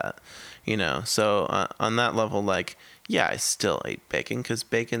appreciated that, you know. So on that level, like, yeah, I still ate bacon because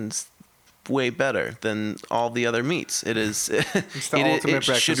bacon's way better than all the other meats. It is. the ultimate it should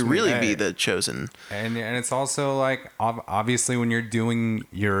breakfast really meat. be the chosen. And it's also like obviously when you're doing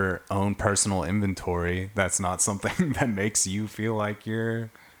your own personal inventory, that's not something that makes you feel like you're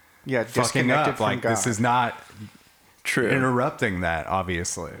fucking disconnected up. from Like God. this is not True. interrupting that,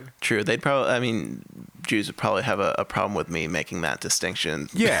 obviously. True. They'd probably. I mean, Jews would probably have a problem with me making that distinction.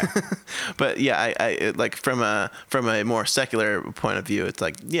 Yeah. But yeah, I like from a more secular point of view, it's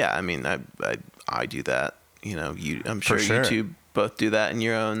like, yeah, I mean, I do that. You know, I'm sure sure. you two both do that in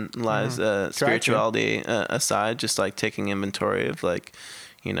your own lives. Spirituality aside, just like taking inventory of like,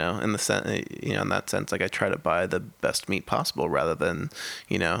 you know, in that sense, like I try to buy the best meat possible rather than,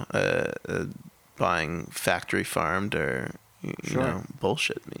 you know, buying factory farmed or you know,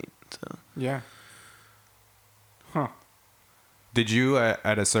 bullshit meat. So Yeah. Huh. Did you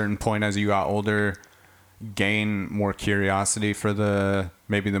at a certain point as you got older gain more curiosity for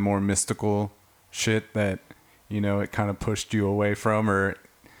maybe the more mystical shit that, you know, it kind of pushed you away from, or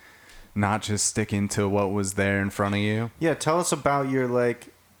not just sticking to what was there in front of you? Yeah, tell us about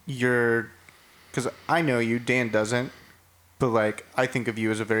your, because I know you, Dan doesn't, but like I think of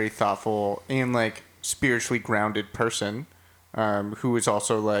you as a very thoughtful and like spiritually grounded person, who is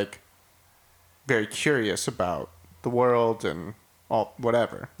also like very curious about the world and all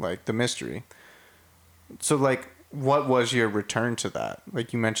whatever, like the mystery. So like, what was your return to that?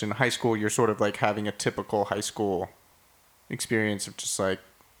 Like you mentioned high school, you're sort of like having a typical high school experience of just like,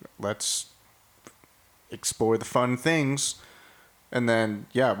 let's explore the fun things. And then,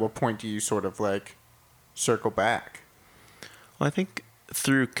 yeah, at what point do you sort of like circle back? Well, I think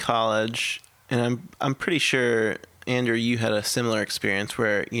through college, and I'm pretty sure, Andrew, you had a similar experience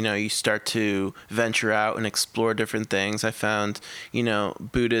where, you know, you start to venture out and explore different things. I found, you know,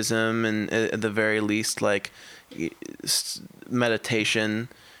 Buddhism and at the very least, like meditation,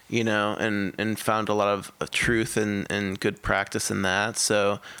 you know, and found a lot of truth and good practice in that.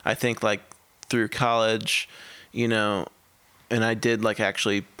 So I think like through college, you know, and I did like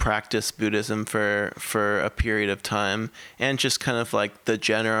actually practice Buddhism for a period of time, and just kind of like the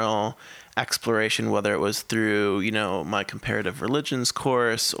general exploration, whether it was through, you know, my comparative religions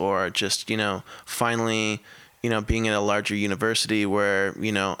course or just, you know, finally, you know, being in a larger university where,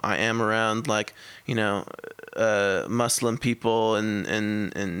 you know, I am around like, you know, Muslim people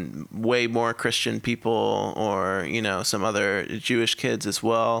and way more Christian people, or, you know, some other Jewish kids as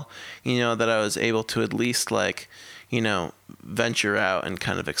well, you know, that I was able to at least like, you know, venture out and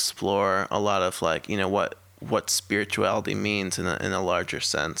kind of explore a lot of like, you know, what spirituality means in a larger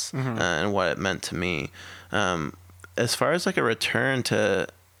sense, and what it meant to me. As far as like a return to,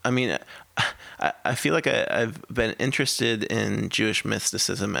 I mean, I feel like I've been interested in Jewish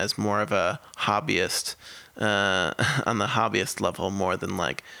mysticism as more of a hobbyist, on the hobbyist level, more than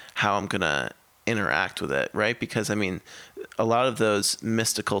like how I'm going to interact with it, right? Because I mean, a lot of those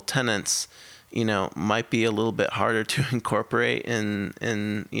mystical tenets, you know, might be a little bit harder to incorporate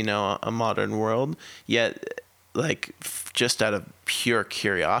in you know, a modern world. Yet, like, just out of pure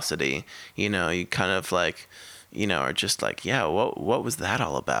curiosity, you know, you kind of like, you know, are just like, yeah, what was that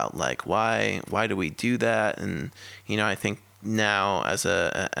all about? Like, why do we do that? And, you know, I think now as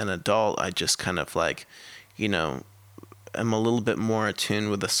an adult, I just kind of like, you know, I'm a little bit more attuned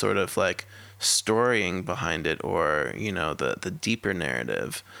with the sort of like storying behind it, or, you know, the deeper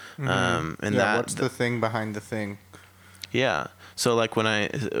narrative. And yeah, that, what's the thing behind the thing? yeah. So like when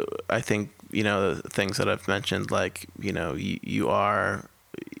I think, you know, the things that I've mentioned, like, you know, you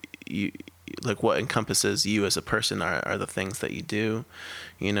like what encompasses you as a person are the things that you do,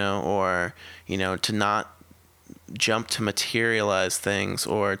 you know, or, you know, to not jump to materialize things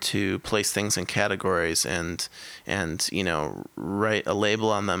or to place things in categories and you know, write a label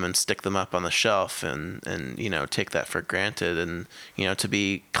on them and stick them up on the shelf and you know, take that for granted, and, you know, to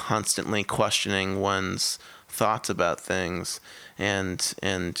be constantly questioning one's thoughts about things and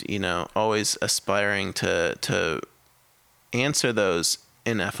you know, always aspiring to answer those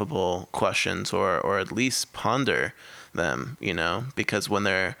ineffable questions, or at least ponder them, you know, because when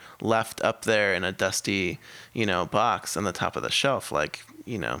they're left up there in a dusty, you know, box on the top of the shelf, like,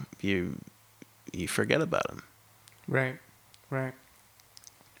 you know, you forget about them. Right.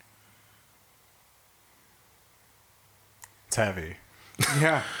 It's heavy.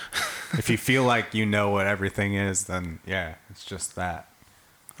 Yeah. If you feel like you know what everything is, then yeah, it's just that.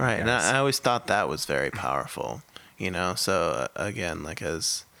 Right. And Yes. I always thought that was very powerful, you know, so again, like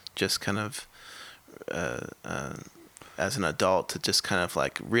as just kind of as an adult, to just kind of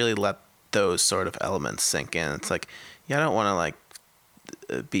like really let those sort of elements sink in. It's like, yeah, I don't want to like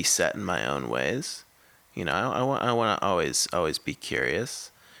be set in my own ways. You know, I want to always be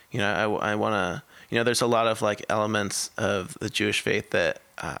curious, I want to, there's a lot of like elements of the Jewish faith that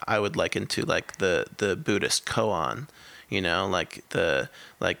I would liken to like the Buddhist koan, like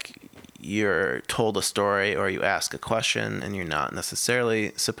you're told a story or you ask a question and you're not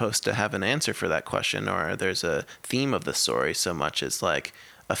necessarily supposed to have an answer for that question, or there's a theme of the story so much as like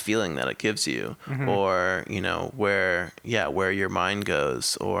a feeling that it gives you, or where your mind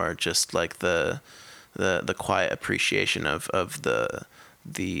goes, or just like the quiet appreciation of the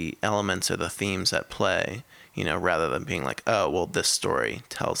elements or the themes at play, rather than being like, oh well, this story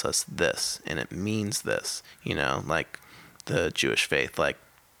tells us this and it means this, like the Jewish faith like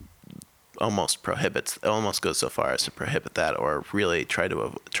almost goes so far as to prohibit that, or really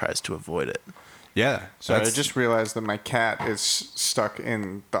tries to avoid it. Yeah. So I just realized that my cat is stuck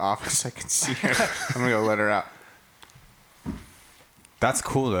in the office. I can see her. I'm going to go let her out. That's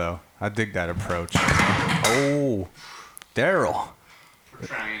cool, though. I dig that approach. Oh, Daryl. We're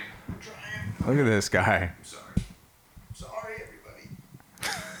trying. Look at this guy. I'm sorry. Sorry, everybody.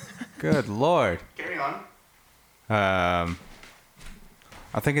 Good Lord. Carry on.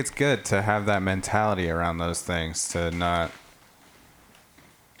 I think it's good to have that mentality around those things, to not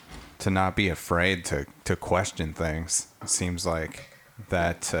be afraid to question things. It seems like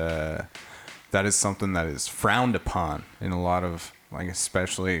that is something that is frowned upon in a lot of, like,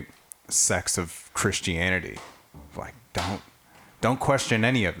 especially sects of Christianity. Like, don't question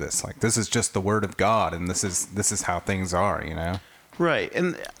any of this. Like, this is just the word of God, and this is how things are, Right.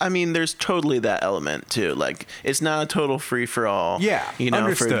 And I mean, there's totally that element too. Like, it's not a total free for all. Yeah.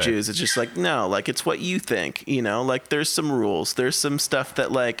 For Jews. It's just like, no, like, it's what you think, like there's some rules. There's some stuff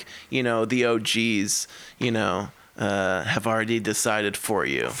that like, the OGs, have already decided for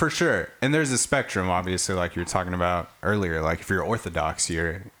you. For sure. And there's a spectrum, obviously, like you were talking about earlier. Like, if you're Orthodox,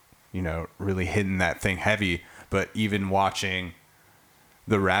 you're, really hitting that thing heavy. But even watching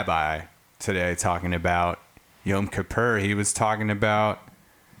the rabbi today talking about Yom Kippur, he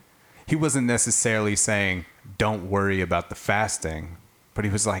wasn't necessarily saying, don't worry about the fasting, but he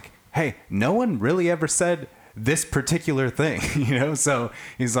was like, hey, no one really ever said this particular thing, So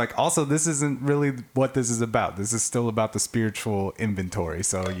he's like, also, this isn't really what this is about. This is still about the spiritual inventory.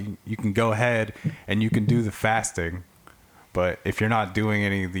 So you can go ahead and you can do the fasting, but if you're not doing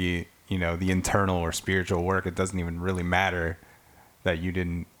any of the, the internal or spiritual work, it doesn't even really matter that you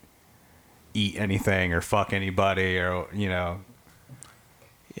didn't eat anything or fuck anybody, or Yeah.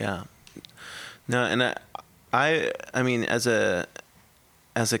 No, and I mean, as a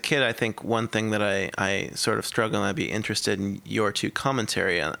kid, I think one thing that I sort of struggle, and I'd be interested in your two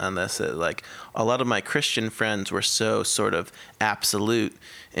commentary on this. Like, a lot of my Christian friends were so sort of absolute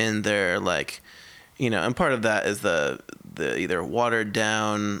in their, like, and part of that is the either watered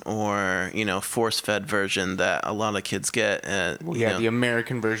down or, force-fed version that a lot of kids get. The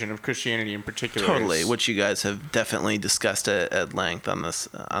American version of Christianity in particular. Totally, which you guys have definitely discussed at length on this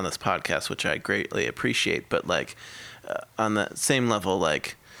podcast, which I greatly appreciate. But like, on the same level,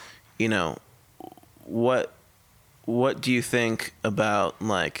 like, what do you think about,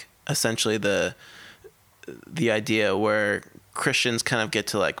 like, essentially the idea where Christians kind of get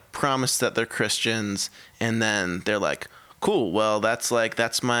to like promise that they're Christians, and then they're like, cool, well, that's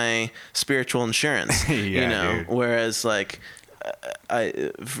my spiritual insurance, Dude. Whereas like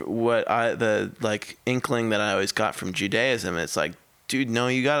the like inkling that I always got from Judaism, it's like, dude, no,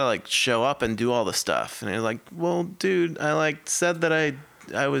 you gotta like show up and do all the stuff. And you're like, well, dude, I like said that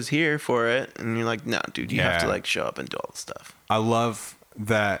I was here for it. And you're like, no, dude, you have to like show up and do all the stuff. I love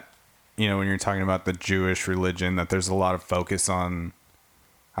that, when you're talking about the Jewish religion, that there's a lot of focus on,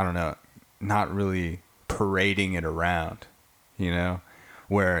 I don't know, not really parading it around,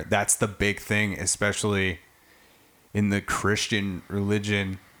 where that's the big thing, especially in the Christian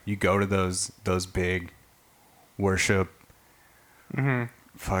religion. You go to those big worship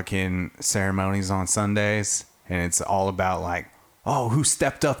fucking ceremonies on Sundays, and it's all about like, oh, who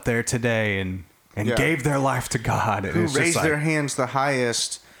stepped up there today and gave their life to God. Who raised their hands the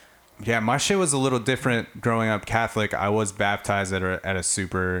highest. Yeah, my shit was a little different growing up Catholic. I was baptized at a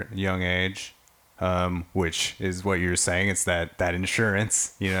super young age, which is what you're saying. It's that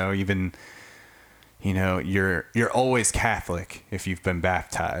insurance, even, you're always Catholic if you've been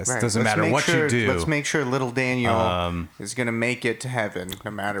baptized. Right. Doesn't matter what you do. Let's make sure little Daniel is going to make it to heaven no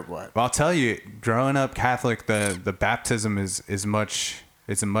matter what. Well, I'll tell you, growing up Catholic, the baptism is it's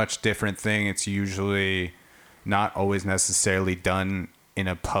a much different thing. It's usually not always necessarily done in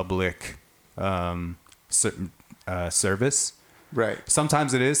a public service. Right.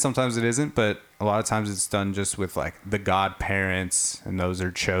 Sometimes it is, sometimes it isn't, but a lot of times it's done just with like the godparents, and those are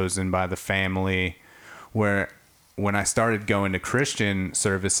chosen by the family. Where when I started going to Christian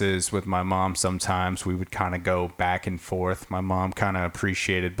services with my mom, sometimes we would kind of go back and forth. My mom kind of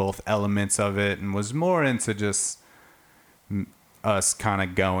appreciated both elements of it and was more into just us kind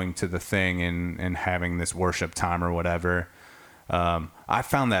of going to the thing and having this worship time or whatever. I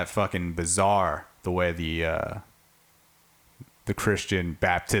found that fucking bizarre, the way the Christian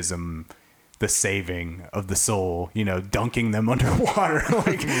baptism, the saving of the soul, dunking them underwater.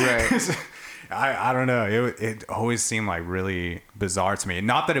 Like, Right. I don't know. It always seemed like really bizarre to me.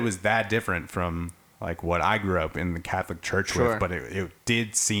 Not that it was that different from like what I grew up in the Catholic Church Sure. with, but it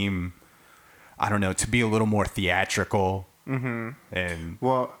did seem, I don't know, to be a little more theatrical. Mm-hmm. And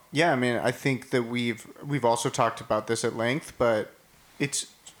Well, yeah, I mean, I think that we've also talked about this at length, but it's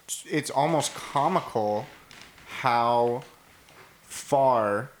almost comical how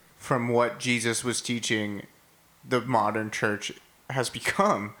far from what Jesus was teaching the modern church has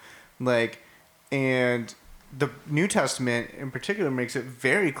become. Like, and the New Testament in particular makes it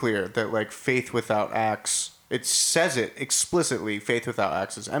very clear that like faith without acts, it says it explicitly, faith without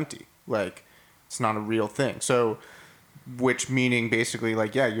acts is empty. Like, it's not a real thing. So, which meaning basically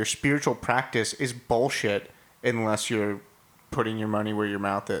like, yeah, your spiritual practice is bullshit unless you're putting your money where your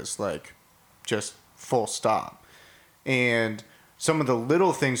mouth is, like, just full stop. And some of the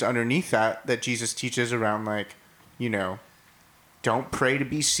little things underneath that Jesus teaches around, like, don't pray to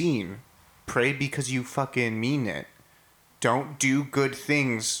be seen. Pray because you fucking mean it. Don't do good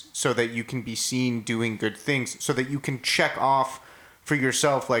things so that you can be seen doing good things, so that you can check off for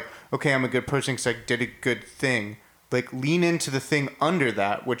yourself, like, okay, I'm a good person because I did a good thing. Like, lean into the thing under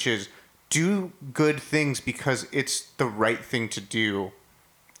that, which is do good things because it's the right thing to do.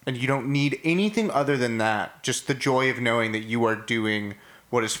 And you don't need anything other than that. Just the joy of knowing that you are doing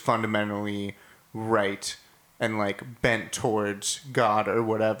what is fundamentally right and like bent towards God or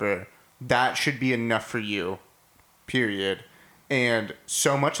whatever. That should be enough for you, period. And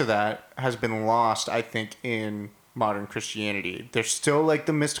so much of that has been lost, I think, in modern Christianity. There's still like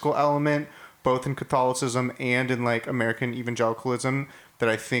the mystical element, both in Catholicism and in like American evangelicalism, that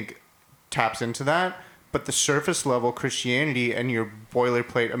I think taps into that. But the surface level Christianity and your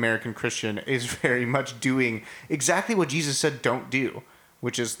boilerplate American Christian is very much doing exactly what Jesus said don't do,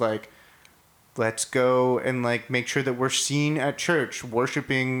 which is like, let's go and like make sure that we're seen at church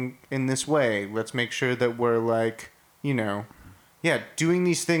worshiping in this way. Let's make sure that we're like, doing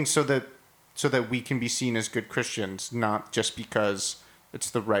these things so that we can be seen as good Christians, not just because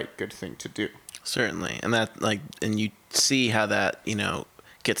it's the right good thing to do. Certainly. And that and you see how that,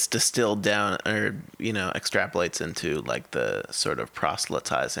 gets distilled down or, extrapolates into like the sort of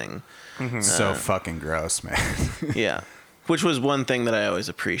proselytizing. so fucking gross, man. Yeah. Which was one thing that I always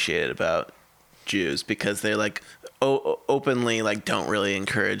appreciated about Jews, because they like openly like don't really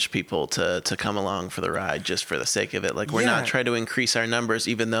encourage people to come along for the ride just for the sake of it. Like, we're not trying to increase our numbers,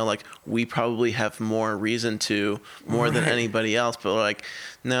 even though like we probably have more reason to, more than anybody else. But like,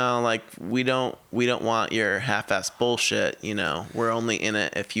 no, like we don't want your half-ass bullshit. We're only in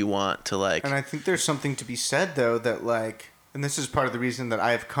it if you want to like. And I think there's something to be said though that like, and this is part of the reason that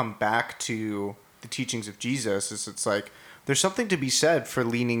I have come back to the teachings of Jesus, is it's like there's something to be said for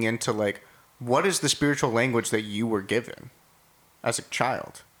leaning into like, what is the spiritual language that you were given as a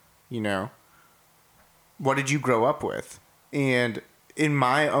child? What did you grow up with? And in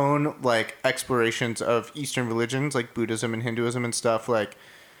my own like explorations of Eastern religions, like Buddhism and Hinduism and stuff, like,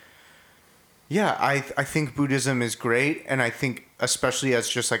 yeah, I think Buddhism is great. And I think especially as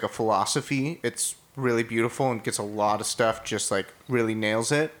just like a philosophy, it's really beautiful and gets a lot of stuff, just like really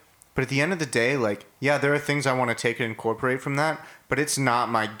nails it. But at the end of the day, like, yeah, there are things I want to take and incorporate from that, but it's not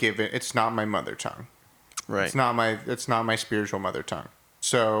my it's not my mother tongue. Right. It's not my spiritual mother tongue.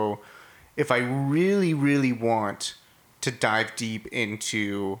 So if I really, really want to dive deep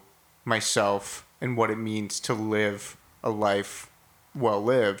into myself and what it means to live a life well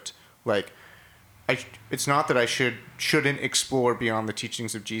lived, like, it's not that I shouldn't explore beyond the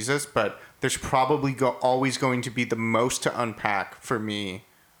teachings of Jesus, but there's probably always going to be the most to unpack for me,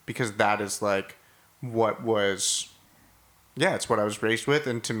 because that is like it's what I was raised with,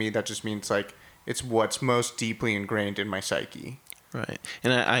 and to me that just means like it's what's most deeply ingrained in my psyche. Right.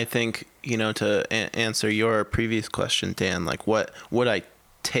 And I think, to answer your previous question, Dan, like what I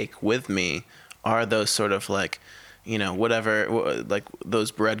take with me are those sort of like, whatever, like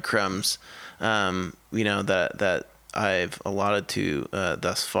those breadcrumbs, that I've allotted to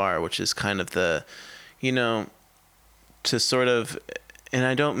thus far, which is kind of the, to sort of, and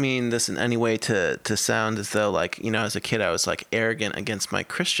I don't mean this in any way to sound as though like, as a kid I was like arrogant against my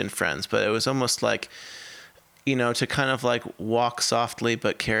Christian friends, but it was almost like, to kind of like walk softly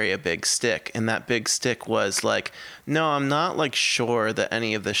but carry a big stick. And that big stick was like, no, I'm not like sure that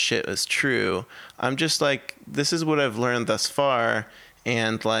any of this shit is true. I'm just like, this is what I've learned thus far.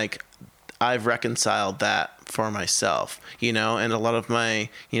 And like, I've reconciled that for myself, and a lot of my,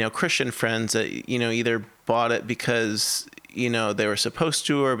 Christian friends that, either bought it because, they were supposed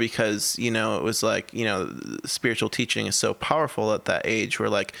to, or because, it was like, spiritual teaching is so powerful at that age, where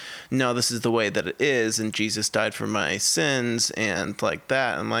like, no, this is the way that it is. And Jesus died for my sins and like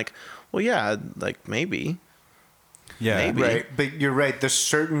that. I'm like, well, yeah, like maybe. Yeah. Maybe. Right. But you're right. The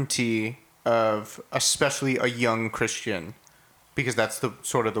certainty of especially a young Christian, because that's the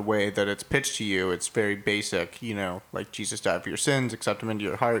sort of the way that it's pitched to you. It's very basic, like Jesus died for your sins, accept him into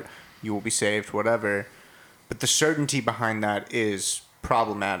your heart, you will be saved, whatever. But the certainty behind that is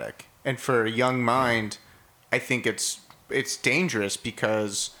problematic. And for a young mind, I think it's dangerous,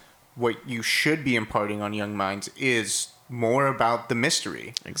 because what you should be imparting on young minds is more about the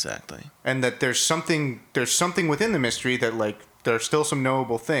mystery. Exactly. And that there's something within the mystery that, like, there are still some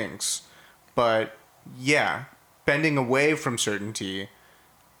knowable things. But yeah, bending away from certainty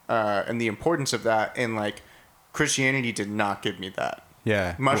and the importance of that, and like, Christianity did not give me that.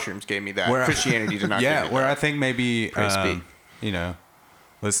 Yeah. Mushrooms gave me that. Where- Christianity did not give me that. Yeah, where I think maybe, Praise be.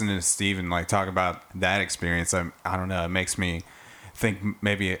 listening to Steven like talk about that experience, I don't know, it makes me think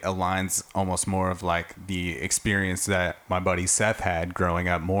maybe it aligns almost more of like the experience that my buddy Seth had growing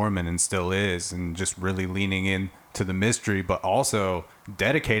up Mormon and still is, and just really leaning in to the mystery, but also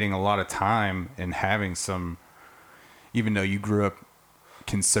dedicating a lot of time and having some, even though you grew up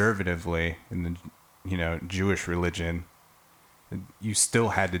conservatively in the, Jewish religion, you still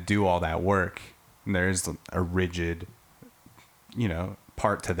had to do all that work. And there's a rigid,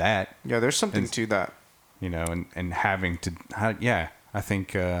 part to that. Yeah, there's something And- to that. And having to, I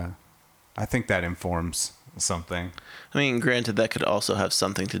think that informs something. I mean, granted, that could also have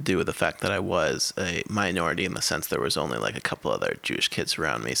something to do with the fact that I was a minority, in the sense there was only like a couple other Jewish kids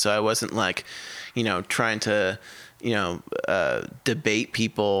around me. So I wasn't like, trying to, debate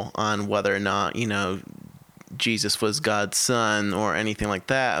people on whether or not, Jesus was God's son or anything like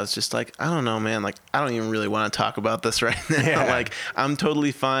that. I was just like, I don't know, man. Like, I don't even really want to talk about this right now. Yeah. Like, I'm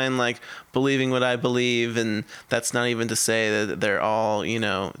totally fine, like, believing what I believe. And that's not even to say that they're all,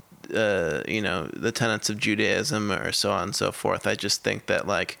 the tenets of Judaism or so on and so forth. I just think that,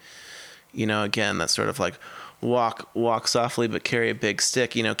 like, again, that's sort of like walk softly but carry a big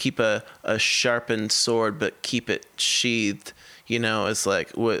stick. Keep a sharpened sword but keep it sheathed. Is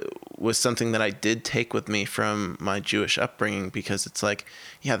like was something that I did take with me from my Jewish upbringing, because it's like,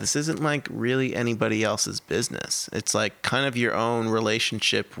 yeah, this isn't like really anybody else's business. It's like kind of your own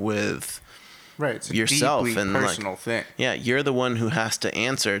relationship with Right. It's a yourself, deeply and personal like, thing. yeah, you're the one who has to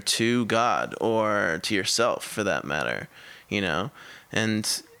answer to God, or to yourself for that matter, and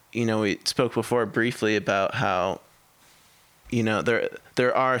we spoke before briefly about how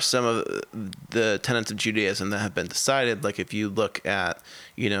there are some of the tenets of Judaism that have been decided. Like, if you look at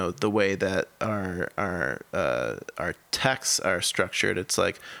the way that our texts are structured, it's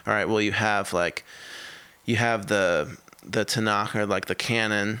like, all right, well, you have the Tanakh, or like the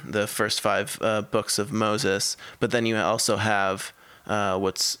canon, the first 5 books of Moses, but then you also have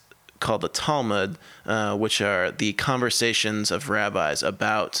what's called the Talmud, which are the conversations of rabbis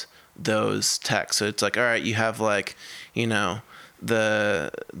about those texts. So it's like, all right, you have like,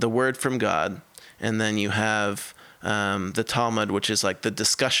 the word from God, and then you have the Talmud, which is like the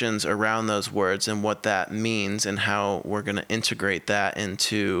discussions around those words and what that means, and how we're going to integrate that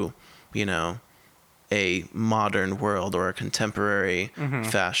into, a modern world or a contemporary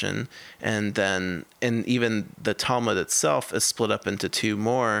fashion. And even the Talmud itself is split up into 2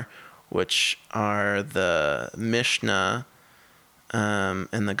 more, which are the Mishnah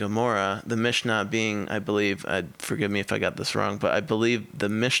and the Gemara. The Mishnah being, I believe, forgive me if I got this wrong, but I believe the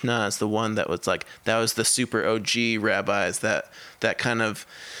Mishnah is the one that was like, that was the super OG rabbis that kind of,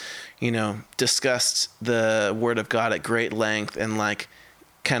 discussed the word of God at great length, and like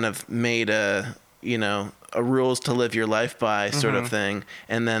kind of made a rules to live your life by sort of thing.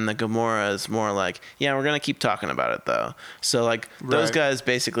 And then the Gemara is more like, yeah, we're going to keep talking about it though. So like those Right. guys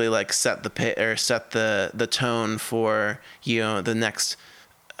basically like set the tone for, the next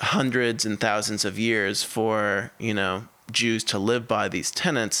hundreds and thousands of years for, Jews to live by these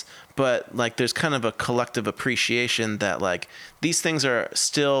tenets. But like, there's kind of a collective appreciation that like these things are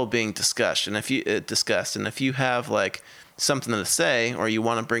still being discussed. And if you have like something to say, or you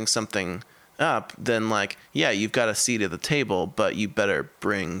want to bring something up, then like, yeah, you've got a seat at the table, but you better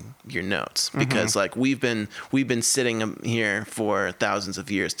bring your notes, because like we've been sitting here for thousands of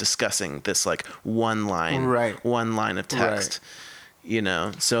years discussing this like one line of text. You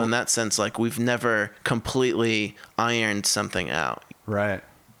know, so in that sense, like we've never completely ironed something out. Right.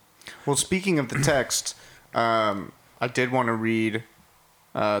 Well, speaking of the text, I did want to read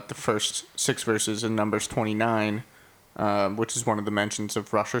the first 6 verses in Numbers 29, which is one of the mentions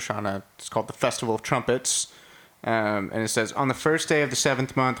of Rosh Hashanah. It's called the Festival of Trumpets. And it says, "On the first day of the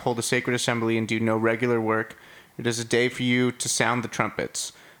 7th month, hold a sacred assembly and do no regular work. It is a day for you to sound the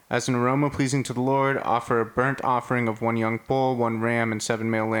trumpets. As an aroma pleasing to the Lord, offer a burnt offering of 1 young bull, 1 ram, and 7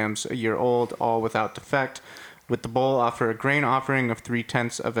 male lambs a year old, all without defect. With the bull, offer a grain offering of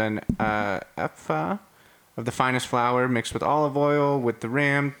 3/10 of an ephah of the finest flour mixed with olive oil. With the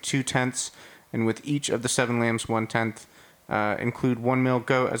ram, 2/10, and with each of the 7 lambs, 1/10. Include 1 male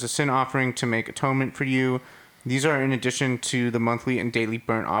goat as a sin offering to make atonement for you. These are in addition to the monthly and daily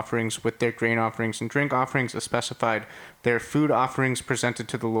burnt offerings with their grain offerings and drink offerings as specified. Their food offerings presented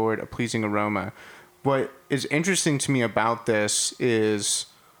to the Lord, a pleasing aroma." What is interesting to me about this is,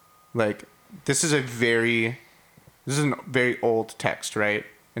 like, this is a very old text, right?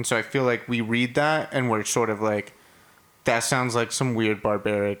 And so I feel like we read that and we're sort of like, that sounds like some weird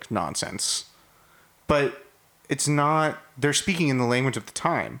barbaric nonsense. But it's not, they're speaking in the language of the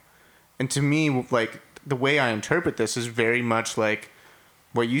time. And to me, like, the way I interpret this is very much like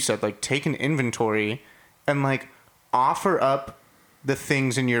what you said, like take an inventory and like offer up the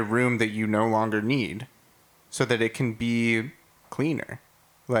things in your room that you no longer need so that it can be cleaner.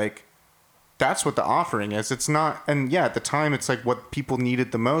 Like that's what the offering is. It's not, and yeah, at the time it's like what people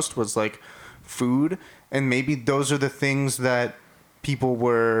needed the most was like food, and maybe those are the things that people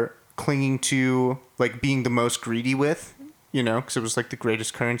were clinging to, like being the most greedy with. You know, because it was like the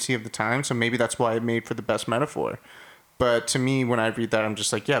greatest currency of the time. So maybe that's why it made for the best metaphor. But to me, when I read that, I'm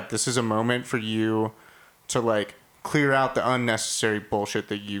just like, yeah, this is a moment for you to like clear out the unnecessary bullshit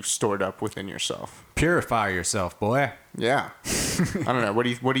that you've stored up within yourself. Purify yourself, boy. Yeah. I don't know. What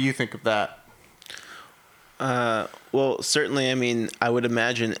do you think of that? Well, certainly, I mean, I would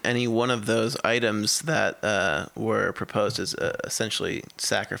imagine any one of those items that were proposed as essentially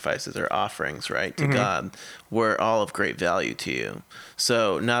sacrifices or offerings, right, to God, were all of great value to you.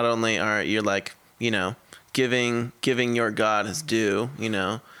 So not only are you like, you know, giving your God his due, you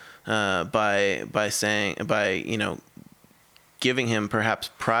know, by you know, giving him perhaps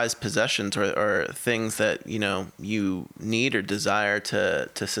prized possessions or things that, you know, you need or desire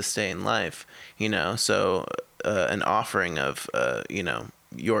to sustain life, you know, so an offering of, you know,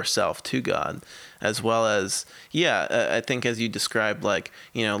 yourself to God, as well as, I think as you described, like,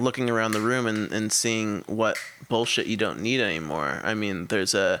 you know, looking around the room and seeing what bullshit you don't need anymore. I mean,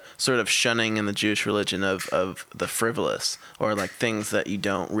 there's a sort of shunning in the Jewish religion of the frivolous, or like things that you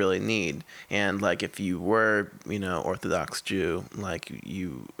don't really need. And like, if you were, you know, Orthodox Jew, like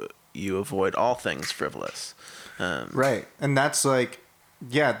you avoid all things frivolous. Right. And that's like,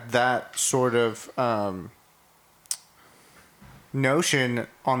 yeah, that sort of, notion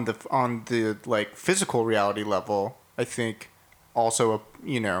on the like physical reality level, I think also,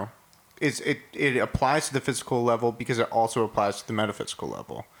 you know, it applies to the physical level because it also applies to the metaphysical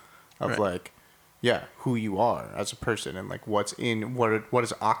level of right. Like, yeah, who you are as a person and like what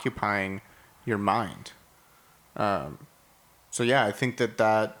is occupying your mind. So yeah, I think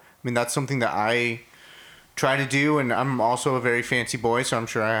I mean, that's something that I try to do, and I'm also a very fancy boy, so I'm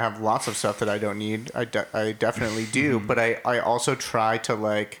sure I have lots of stuff that I don't need. I definitely do, but I also try to,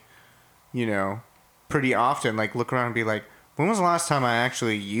 like, you know, pretty often, like, look around and be like, when was the last time I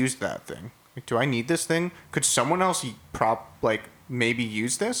actually used that thing? Like, do I need this thing? Could someone else maybe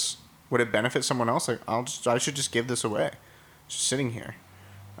use this? Would it benefit someone else? Like, I should just give this away. Just sitting here.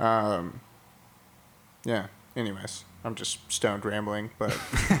 Yeah. Anyways, I'm just stoned rambling, but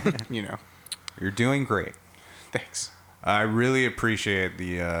you know. You're doing great. Thanks. I really appreciate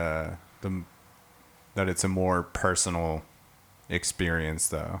the that it's a more personal experience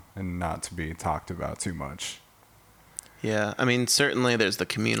though, and not to be talked about too much. Yeah, I mean, certainly there's the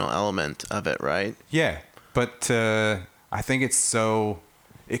communal element of it, right? Yeah, but I think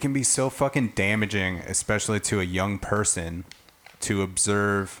it can be so fucking damaging, especially to a young person, to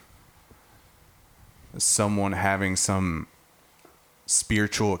observe someone having some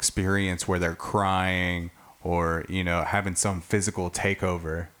spiritual experience where they're crying or, you know, having some physical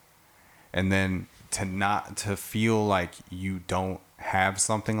takeover, and then to feel like you don't have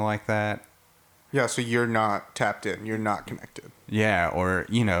something like that. Yeah, so you're not tapped in, you're not connected. Yeah, or,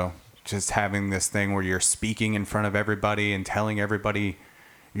 you know, just having this thing where you're speaking in front of everybody and telling everybody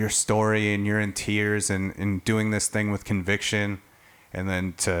your story and you're in tears and doing this thing with conviction, and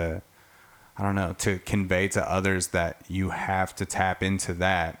then to, I don't know, to convey to others that you have to tap into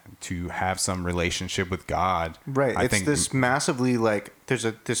that to have some relationship with God. Right. I It's think this massively, like, there's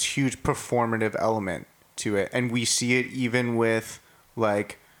this huge performative element to it. And we see it even with,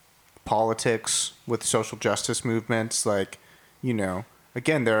 like, politics, with social justice movements. Like, you know,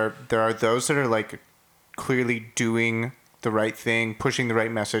 again, there are those that are, like, clearly doing the right thing, pushing the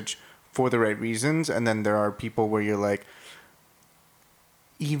right message for the right reasons. And then there are people where you're like,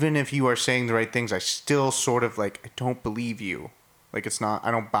 even if you are saying the right things, I still sort of, like, I don't believe you. Like, it's not, I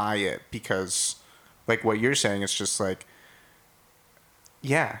don't buy it because, like, what you're saying, it's just like,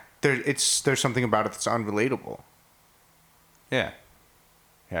 yeah, there's something about it that's unrelatable. Yeah.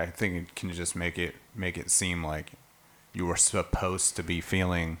 Yeah, I think it can just make it seem like you were supposed to be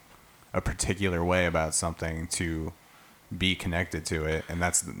feeling a particular way about something to be connected to it, and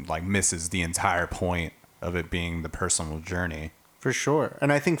that's like misses the entire point of it being the personal journey. For sure.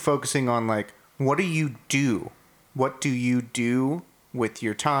 And I think focusing on, like, what do you do? What do you do with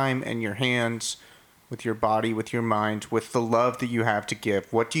your time and your hands, with your body, with your mind, with the love that you have to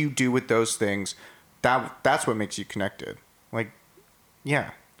give? What do you do with those things? That's what makes you connected. Like,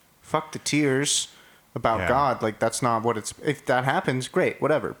 yeah, fuck the tears about God. Like, that's not what it's, if that happens, great,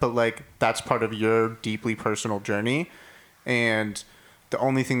 whatever. But, like, that's part of your deeply personal journey. And the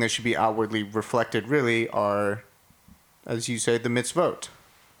only thing that should be outwardly reflected really are, as you say, the mitzvot.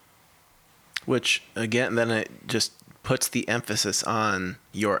 Which, again, then it just puts the emphasis on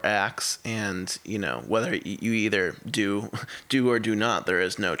your acts, and, you know, whether you either do or do not, there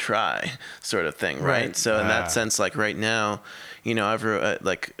is no try sort of thing, right? So in that sense, like right now, you know,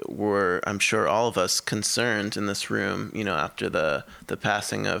 I'm sure all of us concerned in this room, you know, after the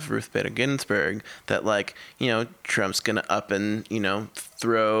passing of Ruth Bader Ginsburg, that, like, you know, Trump's gonna up and, you know,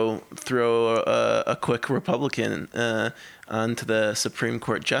 throw a quick Republican onto the Supreme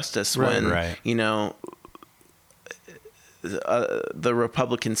Court justice when you know, the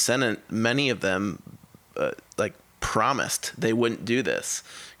Republican Senate, many of them like promised they wouldn't do this.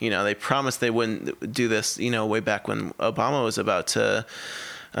 You know, they promised they wouldn't do this, you know, way back when Obama was about to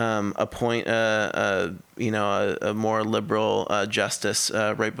appoint a more liberal justice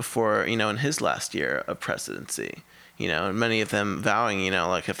right before, you know, in his last year of presidency. You know, and many of them vowing, you know,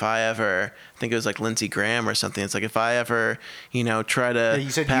 like, if I ever, I think it was like Lindsey Graham or something, it's like, if I ever, you know, try to Yeah,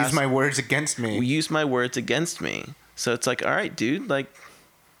 you said use my words against me. Use my words against me. So it's like, all right, dude, like,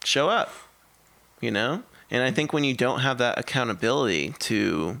 show up, you know? And I think when you don't have that accountability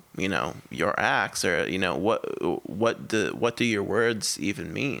to, you know, your acts, or, you know, what do your words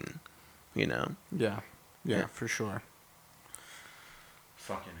even mean, you know? Yeah, for sure.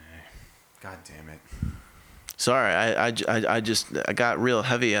 Fucking A. God damn it. Sorry, I got real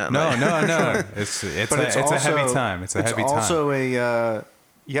heavy on No. It's a heavy time. It's a heavy time. It's also and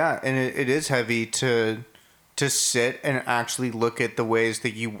it is heavy to sit and actually look at the ways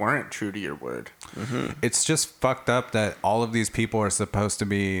that you weren't true to your word. Mm-hmm. It's just fucked up that all of these people are supposed to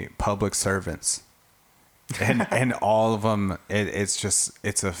be public servants, and all of them.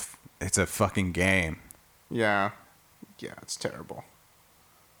 It's a fucking game. Yeah, it's terrible.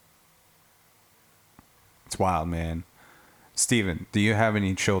 It's wild, man. Steven, do you have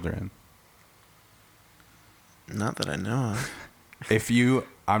any children? Not that I know of. If you,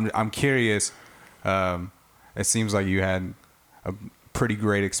 I'm curious. It seems like you had a pretty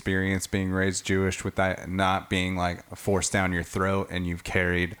great experience being raised Jewish, with that not being like forced down your throat, and you've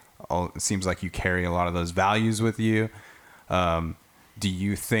carried. It seems like you carry a lot of those values with you. Do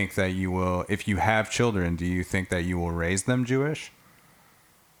you think that you will, if you have children, do you think that you will raise them Jewish?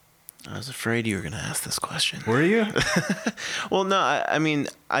 I was afraid you were going to ask this question. Were you? Well, no, I mean,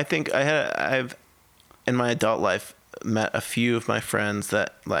 I think I've in my adult life met a few of my friends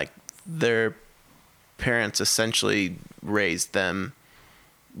that, like, their parents essentially raised them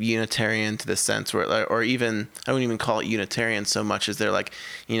Unitarian, to the sense where, or even, I wouldn't even call it Unitarian so much as they're like,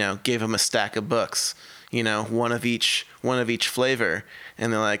 you know, gave them a stack of books, you know, one of each flavor,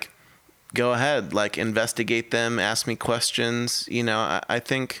 and they're like, go ahead, like, investigate them, ask me questions. You know, I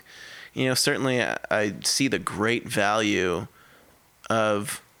think, you know, certainly I see the great value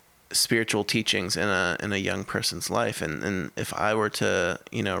of spiritual teachings in a young person's life, and if I were to,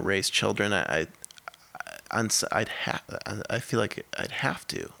 you know, raise children, I feel like I'd have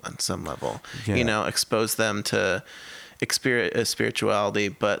to, on some level, you know, expose them to spirituality,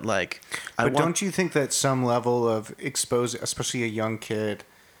 but like, don't you think that some level of expose, especially a young kid,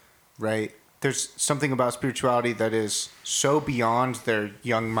 right? There's something about spirituality that is so beyond their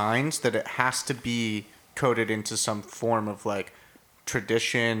young minds that it has to be coded into some form of, like,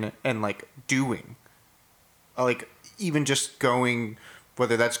 tradition and like doing, like even just going,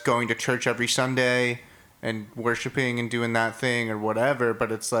 whether that's going to church every Sunday and worshiping and doing that thing or whatever.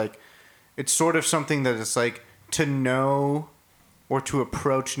 But it's like, it's sort of something that it's like, to know or to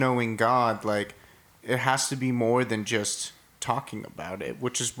approach knowing God, like it has to be more than just talking about it,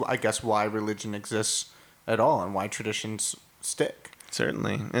 which is, I guess, why religion exists at all and why traditions stick.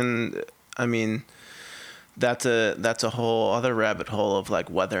 Certainly. And I mean, that's a whole other rabbit hole of like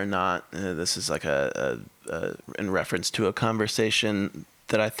whether or not this is like a in reference to a conversation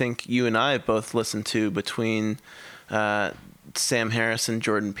that I think you and I have both listened to between Sam Harris and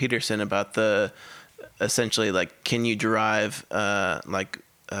Jordan Peterson about the essentially like, can you derive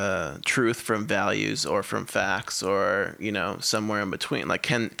truth from values or from facts, or somewhere in between? Like,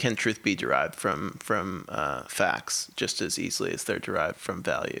 can truth be derived from facts just as easily as they're derived from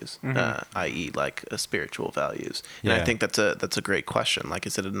values, i.e. like spiritual values? And I think that's a great question. Like,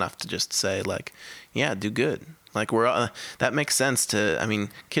 is it enough to just say like, yeah, do good? Like, that makes sense to. I mean,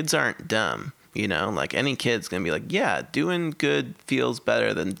 kids aren't dumb. Like any kid's gonna be like, yeah, doing good feels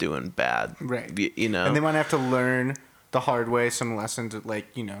better than doing bad. Right. And they might have to learn the hard way some lessons. Like,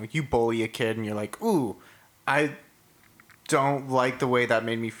 you bully a kid and you're like, ooh, I don't like the way that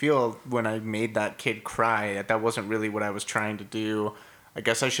made me feel when I made that kid cry. That wasn't really what I was trying to do. I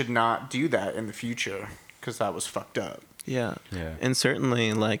guess I should not do that in the future because that was fucked up. Yeah. And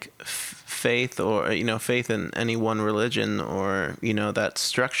certainly like faith, or, faith in any one religion, or, that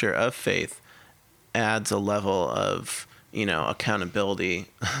structure of faith adds a level of, accountability,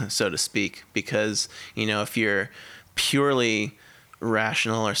 so to speak, because, if you're purely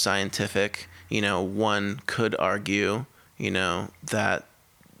rational or scientific, one could argue, that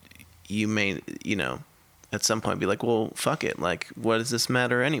you may, at some point be like, well, fuck it. Like, what does this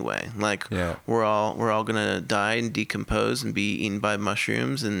matter anyway? Like, we're all gonna die and decompose and be eaten by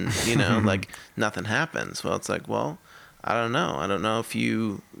mushrooms, and like nothing happens. Well, it's like, well, I don't know. I don't know if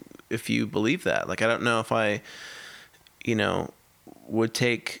you believe that. Like, I don't know if I, would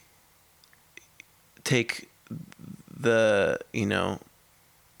take the,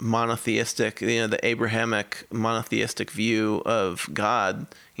 monotheistic, the Abrahamic monotheistic view of God,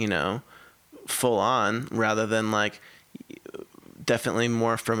 full on, rather than like definitely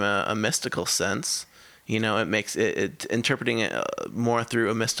more from a mystical sense. It makes it interpreting it more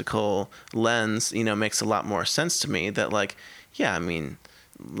through a mystical lens, makes a lot more sense to me. That like, yeah, I mean,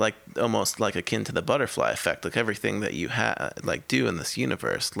 like almost like akin to the butterfly effect. Like everything that you do in this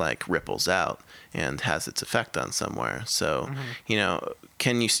universe like ripples out and has its effect on somewhere. So,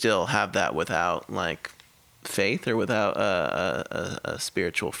 can you still have that without like faith or without a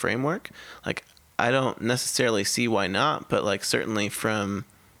spiritual framework? Like, I don't necessarily see why not, but like certainly from,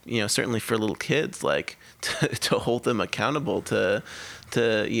 certainly for little kids, like to hold them accountable to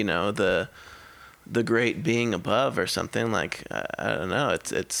the great being above or something, like I don't know,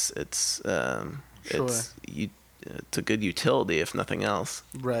 it's a good utility if nothing else.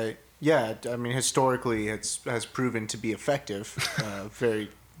 Right. Yeah, I mean, historically has proven to be effective, very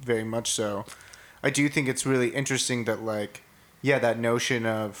very much so. I do think it's really interesting that like, yeah, that notion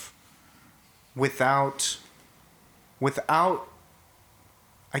of without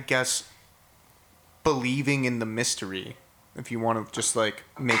I guess believing in the mystery, if you want to just like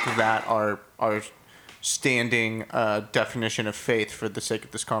make that our standing definition of faith for the sake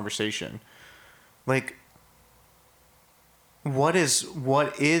of this conversation, like what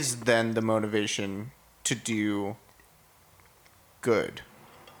is then the motivation to do good?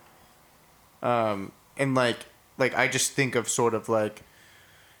 And like I just think of sort of like,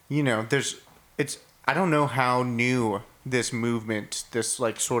 I don't know how new this movement, this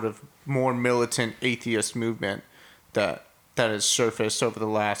like sort of more militant atheist movement that has surfaced over the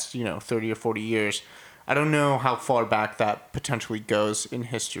last 30 or 40 years. I don't know how far back that potentially goes in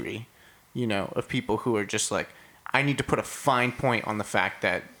history, of people who are just like, I need to put a fine point on the fact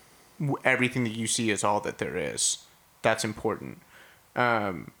that everything that you see is all that there is. That's important.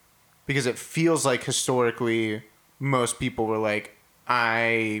 Because it feels like historically most people were like,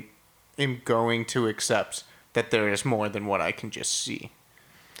 I am going to accept that there is more than what I can just see.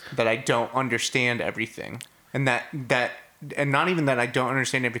 That I don't understand everything. And and not even that I don't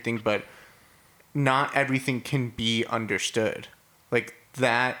understand everything, but not everything can be understood. Like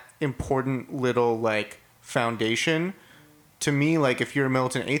that important little like foundation, to me, like if you're a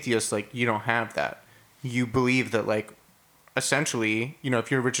militant atheist, like you don't have that. You believe that like essentially,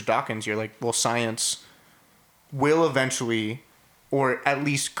 if you're Richard Dawkins, you're like, well, science will eventually, or at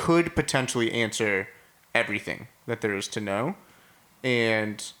least could potentially answer everything that there is to know.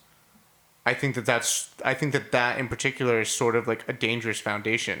 And I think that in particular is sort of like a dangerous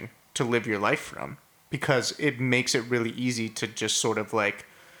foundation to live your life from, because it makes it really easy to just sort of like,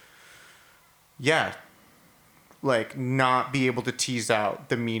 yeah, like not be able to tease out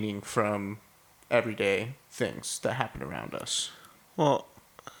the meaning from everyday things that happen around us. Well,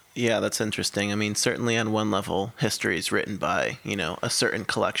 yeah, that's interesting. I mean, certainly on one level, history is written by, a certain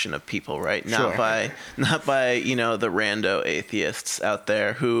collection of people, right? Sure. Not by, the rando atheists out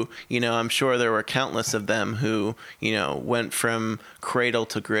there who, I'm sure there were countless of them who, went from cradle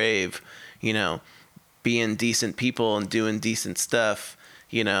to grave, being decent people and doing decent stuff,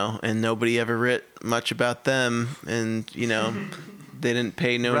 and nobody ever writ much about them, and, they didn't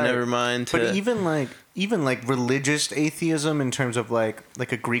pay never mind to... But even like religious atheism, in terms of like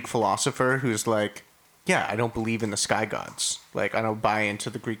a Greek philosopher who's like, yeah, I don't believe in the sky gods, like I don't buy into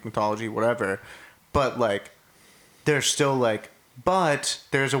the Greek mythology, whatever, but like there's still like, but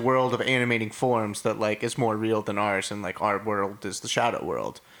there's a world of animating forms that like is more real than ours, and like our world is the shadow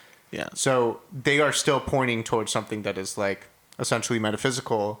world. Yeah. So they are still pointing towards something that is like essentially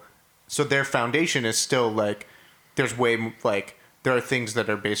metaphysical. So their foundation is still like, there's there are things that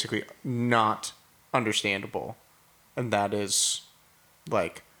are basically not understandable, and that is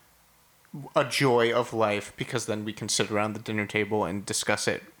like a joy of life, because then we can sit around the dinner table and discuss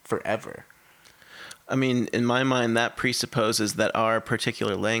it forever. I mean, in my mind, that presupposes that our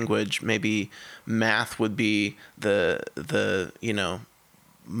particular language, maybe math would be the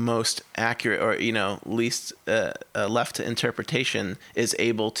most accurate, or least left to interpretation, is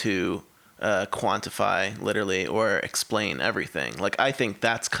able to quantify literally or explain everything. Like, I think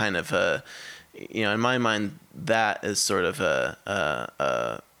that's kind of a, in my mind, that is sort of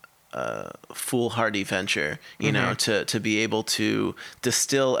a foolhardy venture, to be able to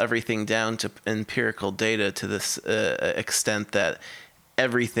distill everything down to empirical data to this extent that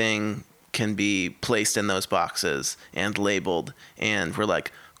everything can be placed in those boxes and labeled, and we're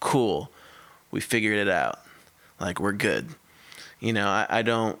like, cool, we figured it out, like we're good.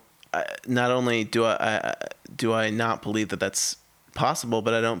 Not only do I not believe that that's possible,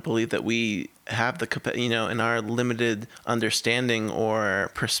 but I don't believe that we have the in our limited understanding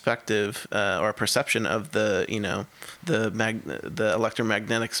or perspective or perception of the the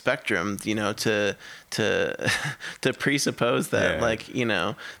electromagnetic spectrum, to presuppose that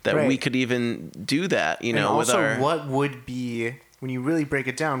that Right. we could even do that, And with also, our... what would be, when you really break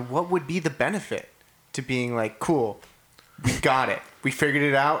it down, what would be the benefit to being like, cool, we got it, we figured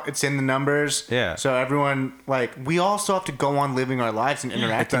it out, it's in the numbers. Yeah. So everyone, like, we all still have to go on living our lives and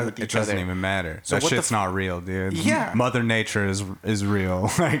interacting with each It doesn't other. even matter. So That what the shit's not real, dude. Yeah. Mother Nature is real.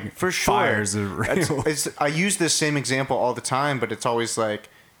 Like, For sure. fires are real. I use this same example all the time, but it's always like,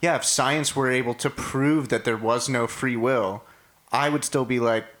 yeah, if science were able to prove that there was no free will, I would still be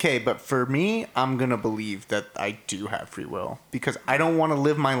like, okay, but for me, I'm going to believe that I do have free will, because I don't want to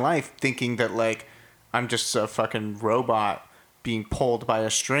live my life thinking that, like, I'm just a fucking robot being pulled by a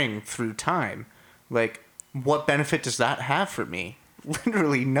string through time. Like, what benefit does that have for me?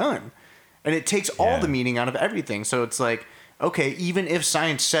 Literally none. And it takes all the meaning out of everything. So it's like, okay, even if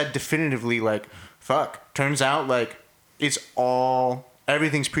science said definitively, like, fuck, turns out, like,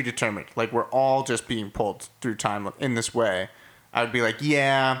 everything's predetermined. Like, we're all just being pulled through time in this way. I would be like,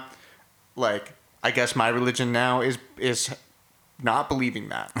 yeah, like, I guess my religion now is not believing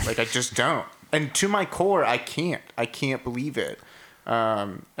that. Like, I just don't. And to my core, I can't believe it.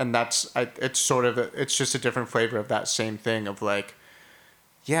 And it's just a different flavor of that same thing of like,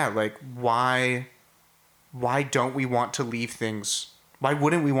 yeah, like, why don't we want to leave things, why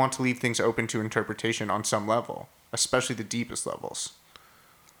wouldn't we want to leave things open to interpretation on some level, especially the deepest levels?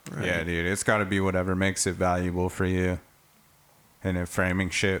 Right. Yeah, dude, it's got to be whatever makes it valuable for you. And if framing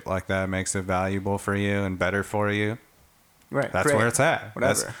shit like that makes it valuable for you and better for you, right? That's great. where it's at.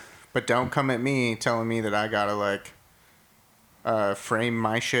 Whatever. But don't come at me telling me that I gotta like frame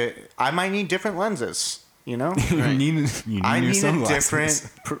my shit. I might need different lenses. You know, you need I new need sunglasses. a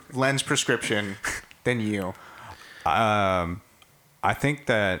different lens prescription than you. I think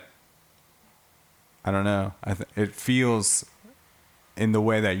that, I don't know. It feels, in the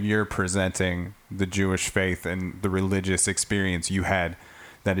way that you're presenting the Jewish faith and the religious experience you had,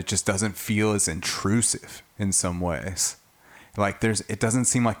 that it just doesn't feel as intrusive in some ways. Like, it doesn't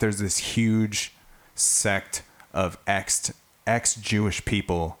seem like there's this huge sect of ex-Jewish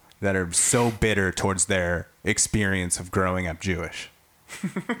people that are so bitter towards their experience of growing up Jewish.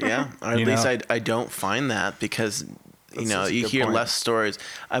 Yeah, or at least I don't find that, because you know, you hear less stories.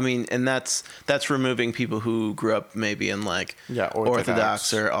 I mean, and that's removing people who grew up maybe in like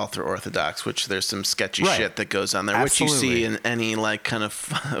Orthodox or ultra-Orthodox, which there's some sketchy shit that goes on there, Absolutely. which you see in any like kind of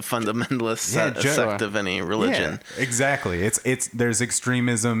fundamentalist sect of any religion. Yeah, exactly. It's there's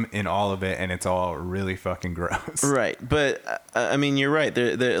extremism in all of it, and it's all really fucking gross. Right, but I mean, you're right.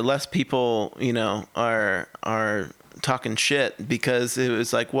 There less people, you know, are talking shit because it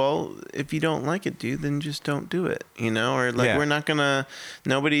was like, well, if you don't like it, dude, then just don't do it, you know, or like we're not gonna.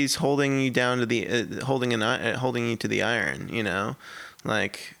 Nobody's holding you down to the holding you to the iron, you know,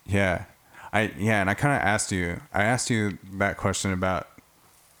 like. Yeah, and I kind of asked you that question about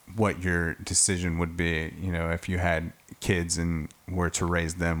what your decision would be, you know, if you had kids and were to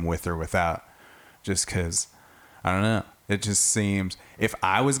raise them with or without, just because I don't know. It just seems if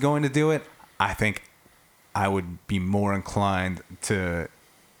I was going to do it, I think I would be more inclined to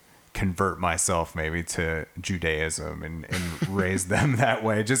convert myself maybe to Judaism and raise them that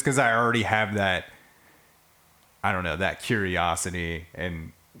way, just because I already have that, I don't know, that curiosity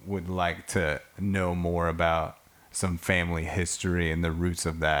and would like to know more about some family history and the roots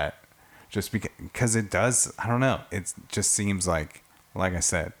of that, just because it does, I don't know, it just seems like I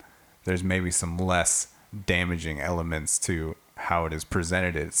said, there's maybe some less damaging elements to how it has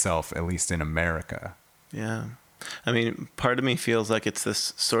presented itself, at least in America. Yeah. I mean, part of me feels like it's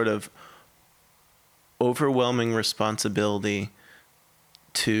this sort of overwhelming responsibility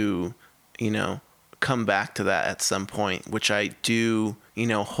to, you know, come back to that at some point, which I do, you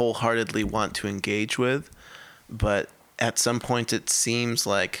know, wholeheartedly want to engage with. But at some point it seems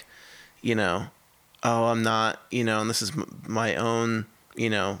like, you know, oh, I'm not, you know, and this is my own, you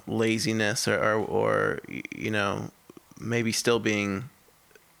know, laziness or, you know, maybe still being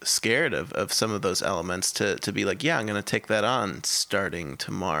scared of some of those elements to be like, yeah, I'm going to take that on starting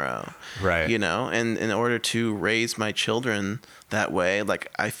tomorrow. Right. You know, and in order to raise my children that way,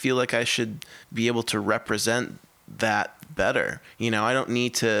 like, I feel like I should be able to represent that better. You know, I don't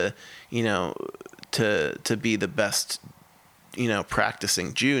need to, you know, to be the best, you know,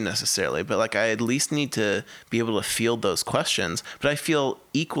 practicing Jew necessarily, but like I at least need to be able to field those questions. But I feel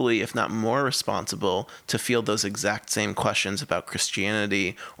equally, if not more responsible to field those exact same questions about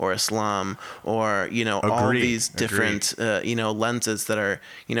Christianity or Islam or, you know, all these different, you know, lenses that are,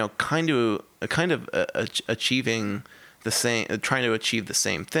 you know, kind of achieving the same, trying to achieve the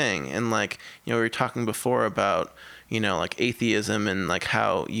same thing. And like, you know, we were talking before about, you know, like atheism and like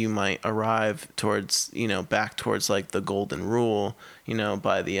how you might arrive towards, you know, back towards like the golden rule, you know,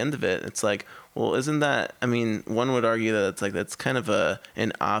 by the end of it. It's like, well, isn't that, I mean, one would argue that it's like, that's kind of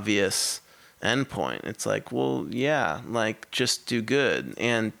an obvious endpoint. It's like, well, yeah, like just do good.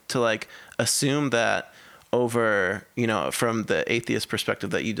 And to like assume that over, you know, from the atheist perspective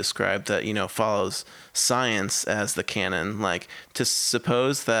that you described that, you know, follows science as the canon, like to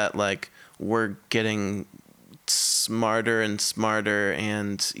suppose that like we're getting smarter and smarter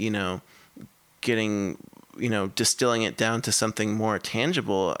and, you know, getting, you know, distilling it down to something more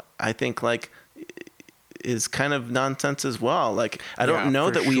tangible, I think like is kind of nonsense as well. Like, I don't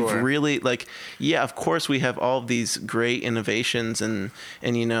know that we've really like, yeah, of course we have all of these great innovations and,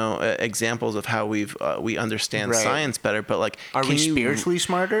 you know, examples of how we understand science better, but like, are we spiritually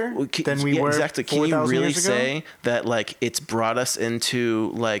smarter than we were? Exactly. Can you really say that like it's brought us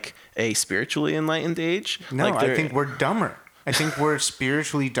into like a spiritually enlightened age? No, like, I think we're dumber. I think we're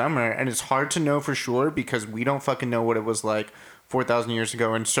spiritually dumber, and it's hard to know for sure because we don't fucking know what it was like 4,000 years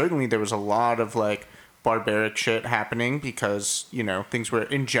ago. And certainly there was a lot of like barbaric shit happening because, you know, things were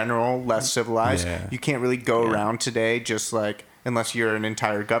in general less civilized. Yeah. You can't really go around today just like, unless you're an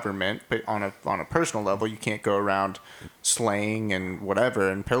entire government, but on a personal level, you can't go around slaying and whatever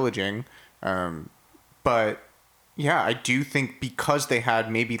and pillaging. But yeah, I do think because they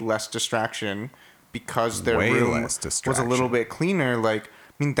had maybe less distraction, because their room was a little bit cleaner, like, I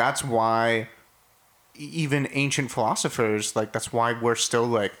mean, that's why even ancient philosophers, like, that's why we're still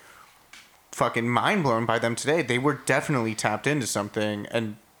like fucking mind blown by them today. They were definitely tapped into something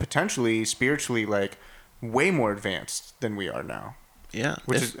and potentially spiritually like way more advanced than we are now. Yeah.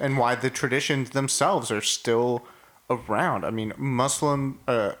 Which is, and why the traditions themselves are still around. I mean,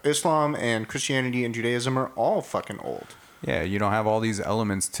 Islam and Christianity and Judaism are all fucking old. Yeah, you don't have all these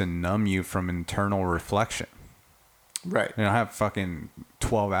elements to numb you from internal reflection. Right. You don't have fucking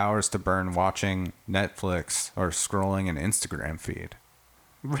 12 hours to burn watching Netflix or scrolling an Instagram feed.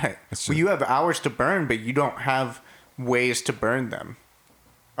 Right. Well, you have hours to burn, but you don't have ways to burn them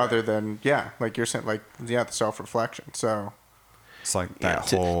other than, like you're saying, like, the self-reflection. So, It's like Yeah, that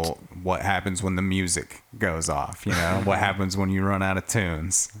whole what happens when the music goes off, you know? What happens when you run out of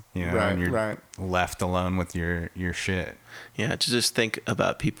tunes, you know, Right, and you're right. left alone with your shit. Yeah, to just think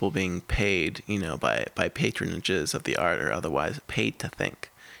about people being paid, you know, by patronages of the art or otherwise paid to think,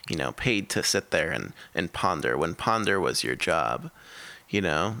 you know, paid to sit there and ponder when ponder was your job, you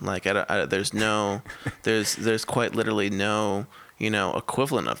know, like there's no, there's quite literally no, you know,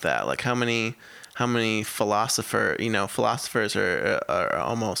 equivalent of that. Like how many philosophers are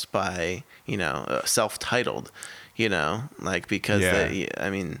almost by, you know, self-titled, you know, like because I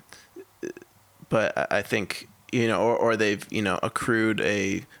mean, but I think, you know, or they've, you know, accrued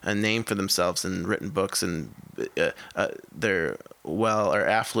a name for themselves and written books, and they're well or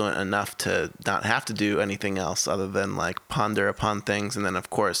affluent enough to not have to do anything else other than like ponder upon things, and then of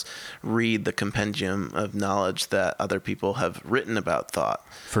course read the compendium of knowledge that other people have written about thought.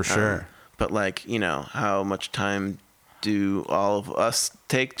 For sure. But like, you know, how much time do all of us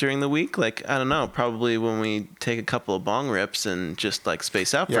take during the week? Like, I don't know, probably when we take a couple of bong rips and just like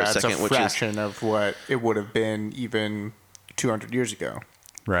space out for a second, it's a fraction of what it would have been even 200 years ago.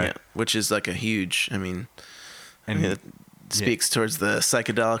 Right. Yeah, which is like a huge, I mean, And it speaks towards the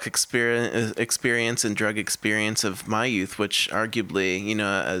psychedelic experience and drug experience of my youth, which arguably, you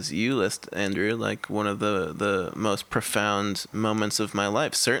know, as you list, Andrew, like one of the most profound moments of my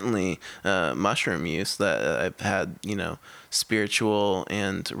life. Certainly mushroom use, that I've had, you know, spiritual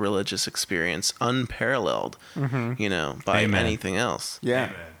and religious experience unparalleled, you know, by Amen. anything else. Yeah.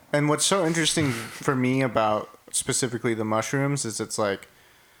 Amen. And what's so interesting for me about specifically the mushrooms is it's like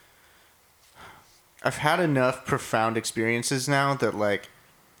I've had enough profound experiences now that like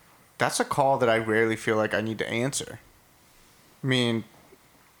that's a call that I rarely feel like I need to answer. I mean,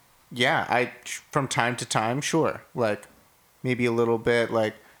 yeah, I from time to time, sure, like maybe a little bit,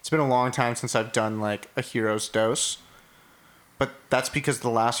 like it's been a long time since I've done like a hero's dose. But that's because the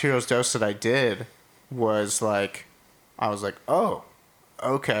last hero's dose that I did was like I was like, "Oh,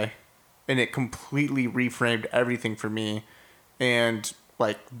 okay." And it completely reframed everything for me, and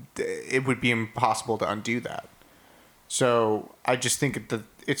like it would be impossible to undo that. So I just think that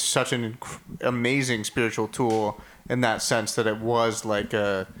it's such an amazing spiritual tool in that sense that it was like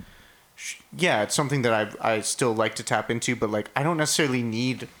it's something that I still like to tap into, but like I don't necessarily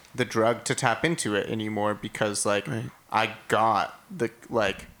need the drug to tap into it anymore because like Right. I got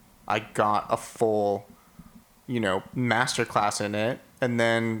a full, you know, masterclass in it, and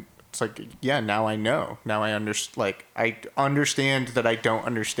then it's like, yeah, now I know. Now I understand that I don't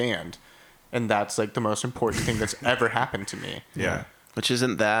understand. And that's like the most important thing that's ever happened to me. Yeah. Which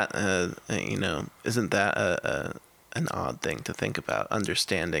isn't that, you know, an odd thing to think about,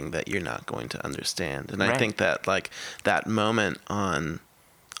 understanding that you're not going to understand. And I Right. think that like that moment on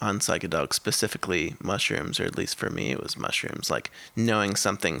psychedelics, specifically mushrooms, or at least for me, it was mushrooms, like knowing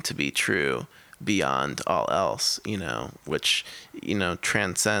something to be true beyond all else, you know, which, you know,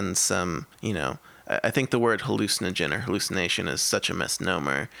 transcends some, you know, I think the word hallucinogen or hallucination is such a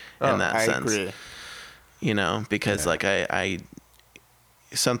misnomer in that I sense. agree. You know, because like I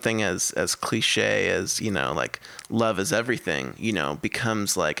something as cliche as, you know, like love is everything, you know,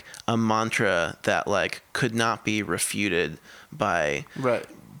 becomes like a mantra that like could not be refuted by Right.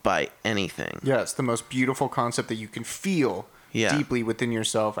 anything. Yeah, it's the most beautiful concept that you can feel deeply within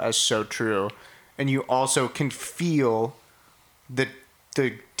yourself as so true. And you also can feel the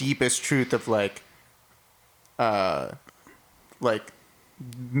deepest truth of like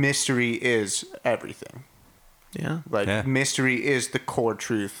mystery is everything. Yeah. Like Yeah. mystery is the core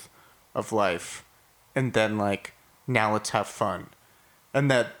truth of life. And then like now let's have fun.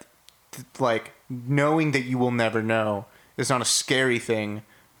 And that like knowing that you will never know is not a scary thing,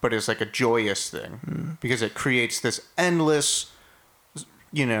 but is like a joyous thing because it creates this endless,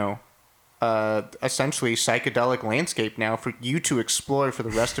 you know, essentially psychedelic landscape now for you to explore for the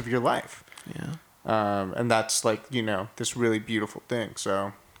rest of your life. Yeah. And that's like, you know, this really beautiful thing.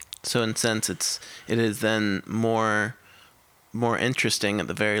 So So in sense, it is then more interesting at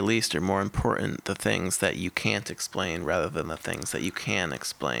the very least, or more important, the things that you can't explain rather than the things that you can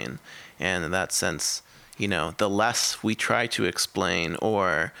explain. And in that sense, you know, the less we try to explain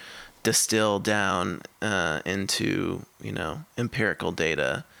or distill down into, you know, empirical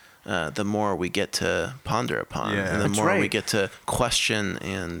data, the more we get to ponder upon, Yeah. and the That's more we right. get to question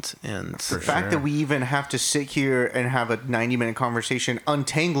and the fact that we even have to sit here and have a 90-minute conversation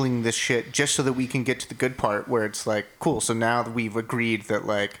untangling this shit just so that we can get to the good part where it's like, cool, so now that we've agreed that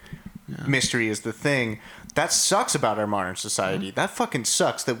like mystery is the thing, that sucks about our modern society. That fucking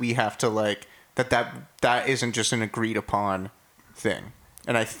sucks that we have to like that isn't just an agreed upon thing.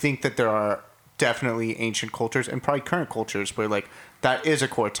 And I think that there are definitely ancient cultures and probably current cultures where like that is a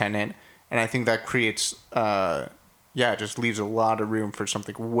core tenet, and I think that creates it just leaves a lot of room for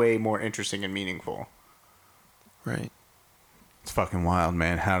something way more interesting and meaningful. Right. It's fucking wild,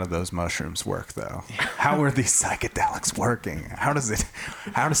 man. How do those mushrooms work, though? How are these psychedelics working? How does it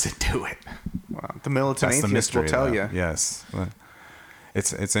do it? Well, the militant That's the atheist mystery, will tell though. you. Yes.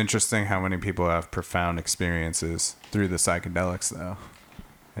 It's interesting how many people have profound experiences through the psychedelics, though,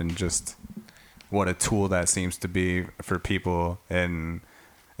 and just what a tool that seems to be for people, and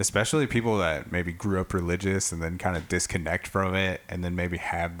especially people that maybe grew up religious and then kind of disconnect from it, and then maybe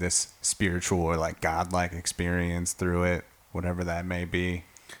have this spiritual or like godlike experience through it, whatever that may be.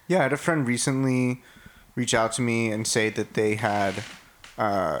 Yeah, I had a friend recently reach out to me and say that they had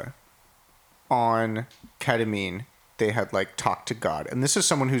on ketamine, they had like talked to God, and this is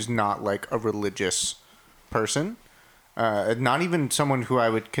someone who's not like a religious person, not even someone who I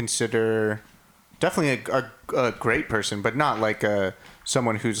would consider definitely a great person, but not like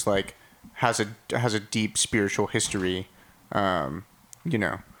someone who's like has a deep spiritual history, you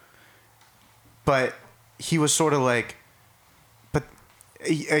know. But he was sort of like, but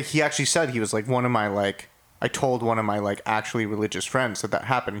he actually said, he was like, one of my like, I told one of my like actually religious friends that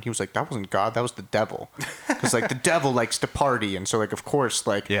happened, and he was like, that wasn't God, that was the devil, because like the devil likes to party, and so like of course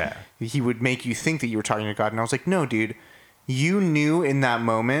like he would make you think that you were talking to God, and I was like, no, dude, you knew in that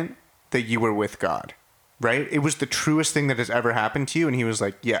moment that you were with God, right? It was the truest thing that has ever happened to you, and he was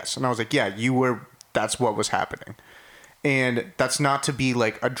like, yes, and I was like, yeah, you were. That's what was happening. And that's not to be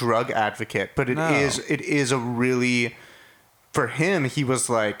like a drug advocate, but it is a really, for him, he was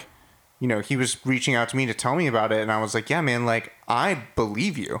like, you know, he was reaching out to me to tell me about it. And I was like, yeah, man, like, I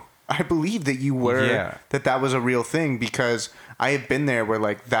believe you. I believe that you were, that was a real thing, because I have been there where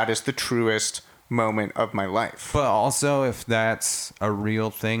like, that is the truest moment of my life. But also, if that's a real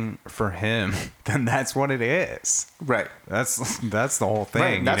thing for him, then that's what it is. Right. That's the whole thing.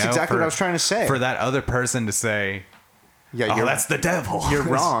 Right. That's exactly what I was trying to say. For that other person to say, yeah, that's the devil. You're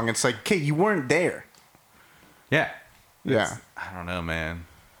wrong. It's like, okay, you weren't there. Yeah. Yeah. I don't know, man.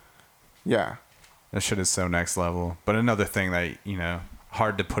 Yeah. That shit is so next level. But another thing that, you know,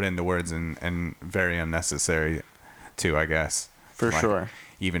 hard to put into words and very unnecessary too, I guess. For sure.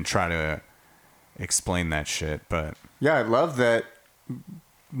 Even try to explain that shit, but... Yeah, I love that,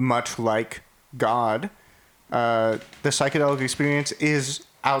 much like God, the psychedelic experience is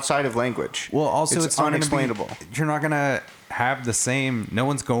outside of language. Well, also it's unexplainable. You're not going to have the same... No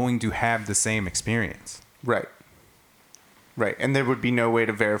one's going to have the same experience. Right. Right, and there would be no way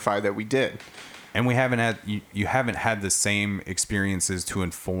to verify that we did. And we haven't had you haven't had the same experiences to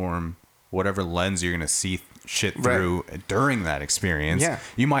inform whatever lens you're going to see shit through during that experience. Yeah.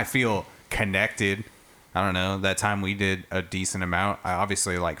 You might feel connected. I don't know. That time we did a decent amount. I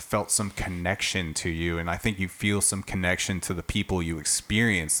obviously like felt some connection to you, and I think you feel some connection to the people you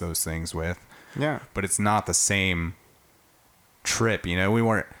experience those things with. Yeah. But it's not the same trip, you know. We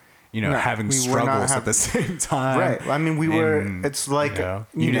weren't having struggles at the same time. Right. I mean, we were, it's like,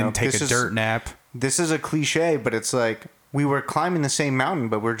 you didn't take a dirt nap. This is a cliche, but it's like, we were climbing the same mountain,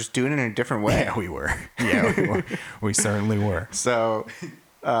 but we're just doing it in a different way. Yeah, we were. Yeah, we were. We certainly were. So,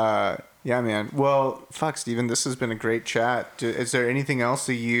 yeah, man. Well, fuck, Steven, this has been a great chat. Is there anything else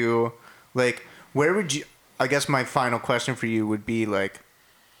that you, like, where would you, I guess my final question for you would be, like,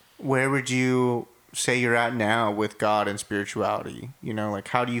 where would you say you're at now with God and spirituality? You know, like,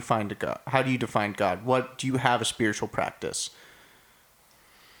 how do you find a God? How do you define God? What do you have a spiritual practice?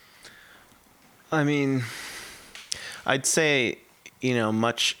 I mean, I'd say, you know,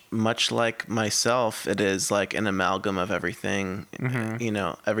 much like myself, it is like an amalgam of everything, you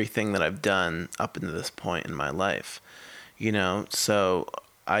know, everything that I've done up into this point in my life, you know. So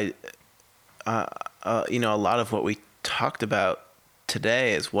you know, a lot of what we talked about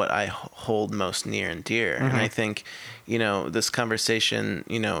today is what I hold most near and dear. And I think, you know, this conversation,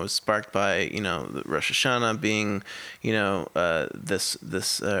 you know, was sparked by, you know, the Rosh Hashanah being, you know, this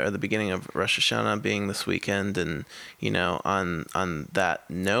or the beginning of Rosh Hashanah being this weekend. And, you know, on that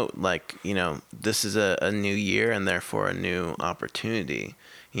note, like, you know, this is a new year and therefore a new opportunity,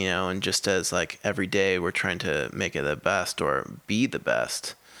 you know, and just as like every day we're trying to make it the best or be the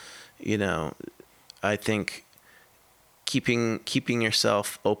best, you know, I think keeping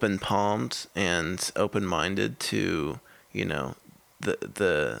yourself open-palmed and open-minded to, you know,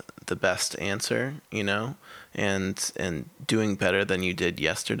 the best answer, you know, and doing better than you did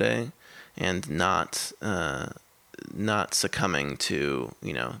yesterday, and not succumbing to,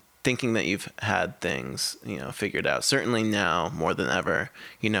 you know, thinking that you've had things, you know, figured out. Certainly now more than ever,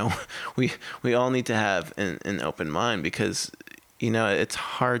 you know, we all need to have an open mind, because, you know, it's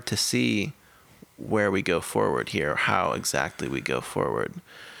hard to see where we go forward here, how exactly we go forward,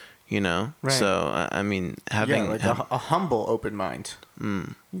 you know? Right. So, I mean, having... Yeah, like a humble open mind.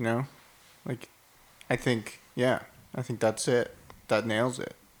 You know? Like, I think that's it. That nails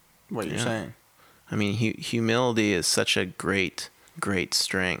it, what you're saying. I mean, humility is such a great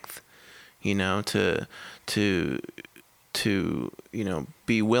strength, you know, to you know,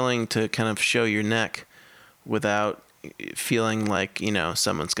 be willing to kind of show your neck without feeling like, you know,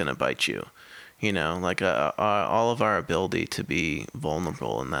 someone's going to bite you, you know, like all of our ability to be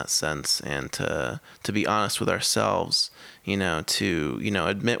vulnerable in that sense, and to be honest with ourselves, you know, to, you know,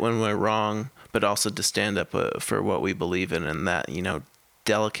 admit when we're wrong, but also to stand up for what we believe in, and that, you know,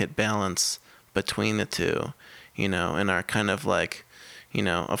 delicate balance between the two, you know, and our kind of like, you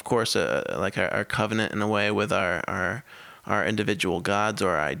know, of course, like our covenant in a way with our individual gods,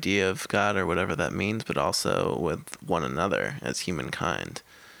 or our idea of God, or whatever that means, but also with one another as humankind.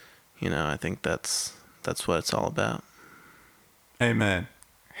 You know, I think that's what it's all about. Amen.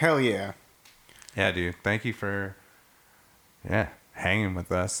 Hell yeah. Yeah, dude. Thank you for hanging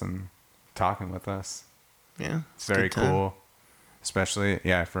with us and talking with us. Yeah, It's very cool. Especially,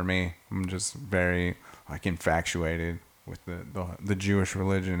 for me, I'm just very like infatuated with the Jewish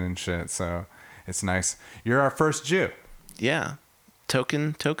religion and shit. So it's nice. You're our first Jew. Yeah,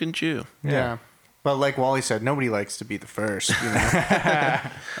 token Jew. Yeah. But like Wally said, nobody likes to be the first, you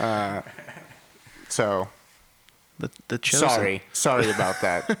know? So the chosen. Sorry about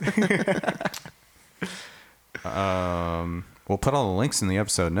that. We'll put all the links in the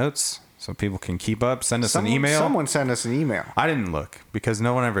episode notes so people can keep up. Send us an email. Someone send us an email. I didn't look because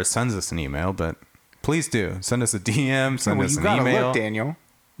no one ever sends us an email, but please do. Send us a DM, send us an email. You gotta look, Daniel.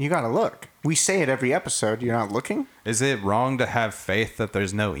 You gotta look. We say it every episode. You're not looking? Is it wrong to have faith that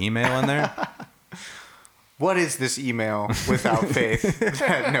there's no email in there? What is this email without faith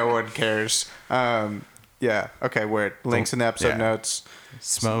that no one cares? Yeah. Okay, word. Links in the episode notes.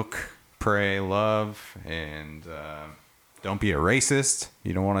 Smoke, pray, love, and don't be a racist.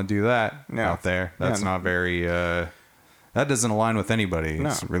 You don't want to do that out there. That's not very... that doesn't align with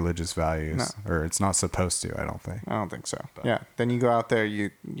anybody's religious values. Or it's not supposed to, I don't think. I don't think so. But. Yeah. Then you go out there, you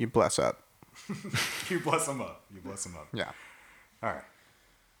bless up. You bless them up. You bless them up. Yeah. All right.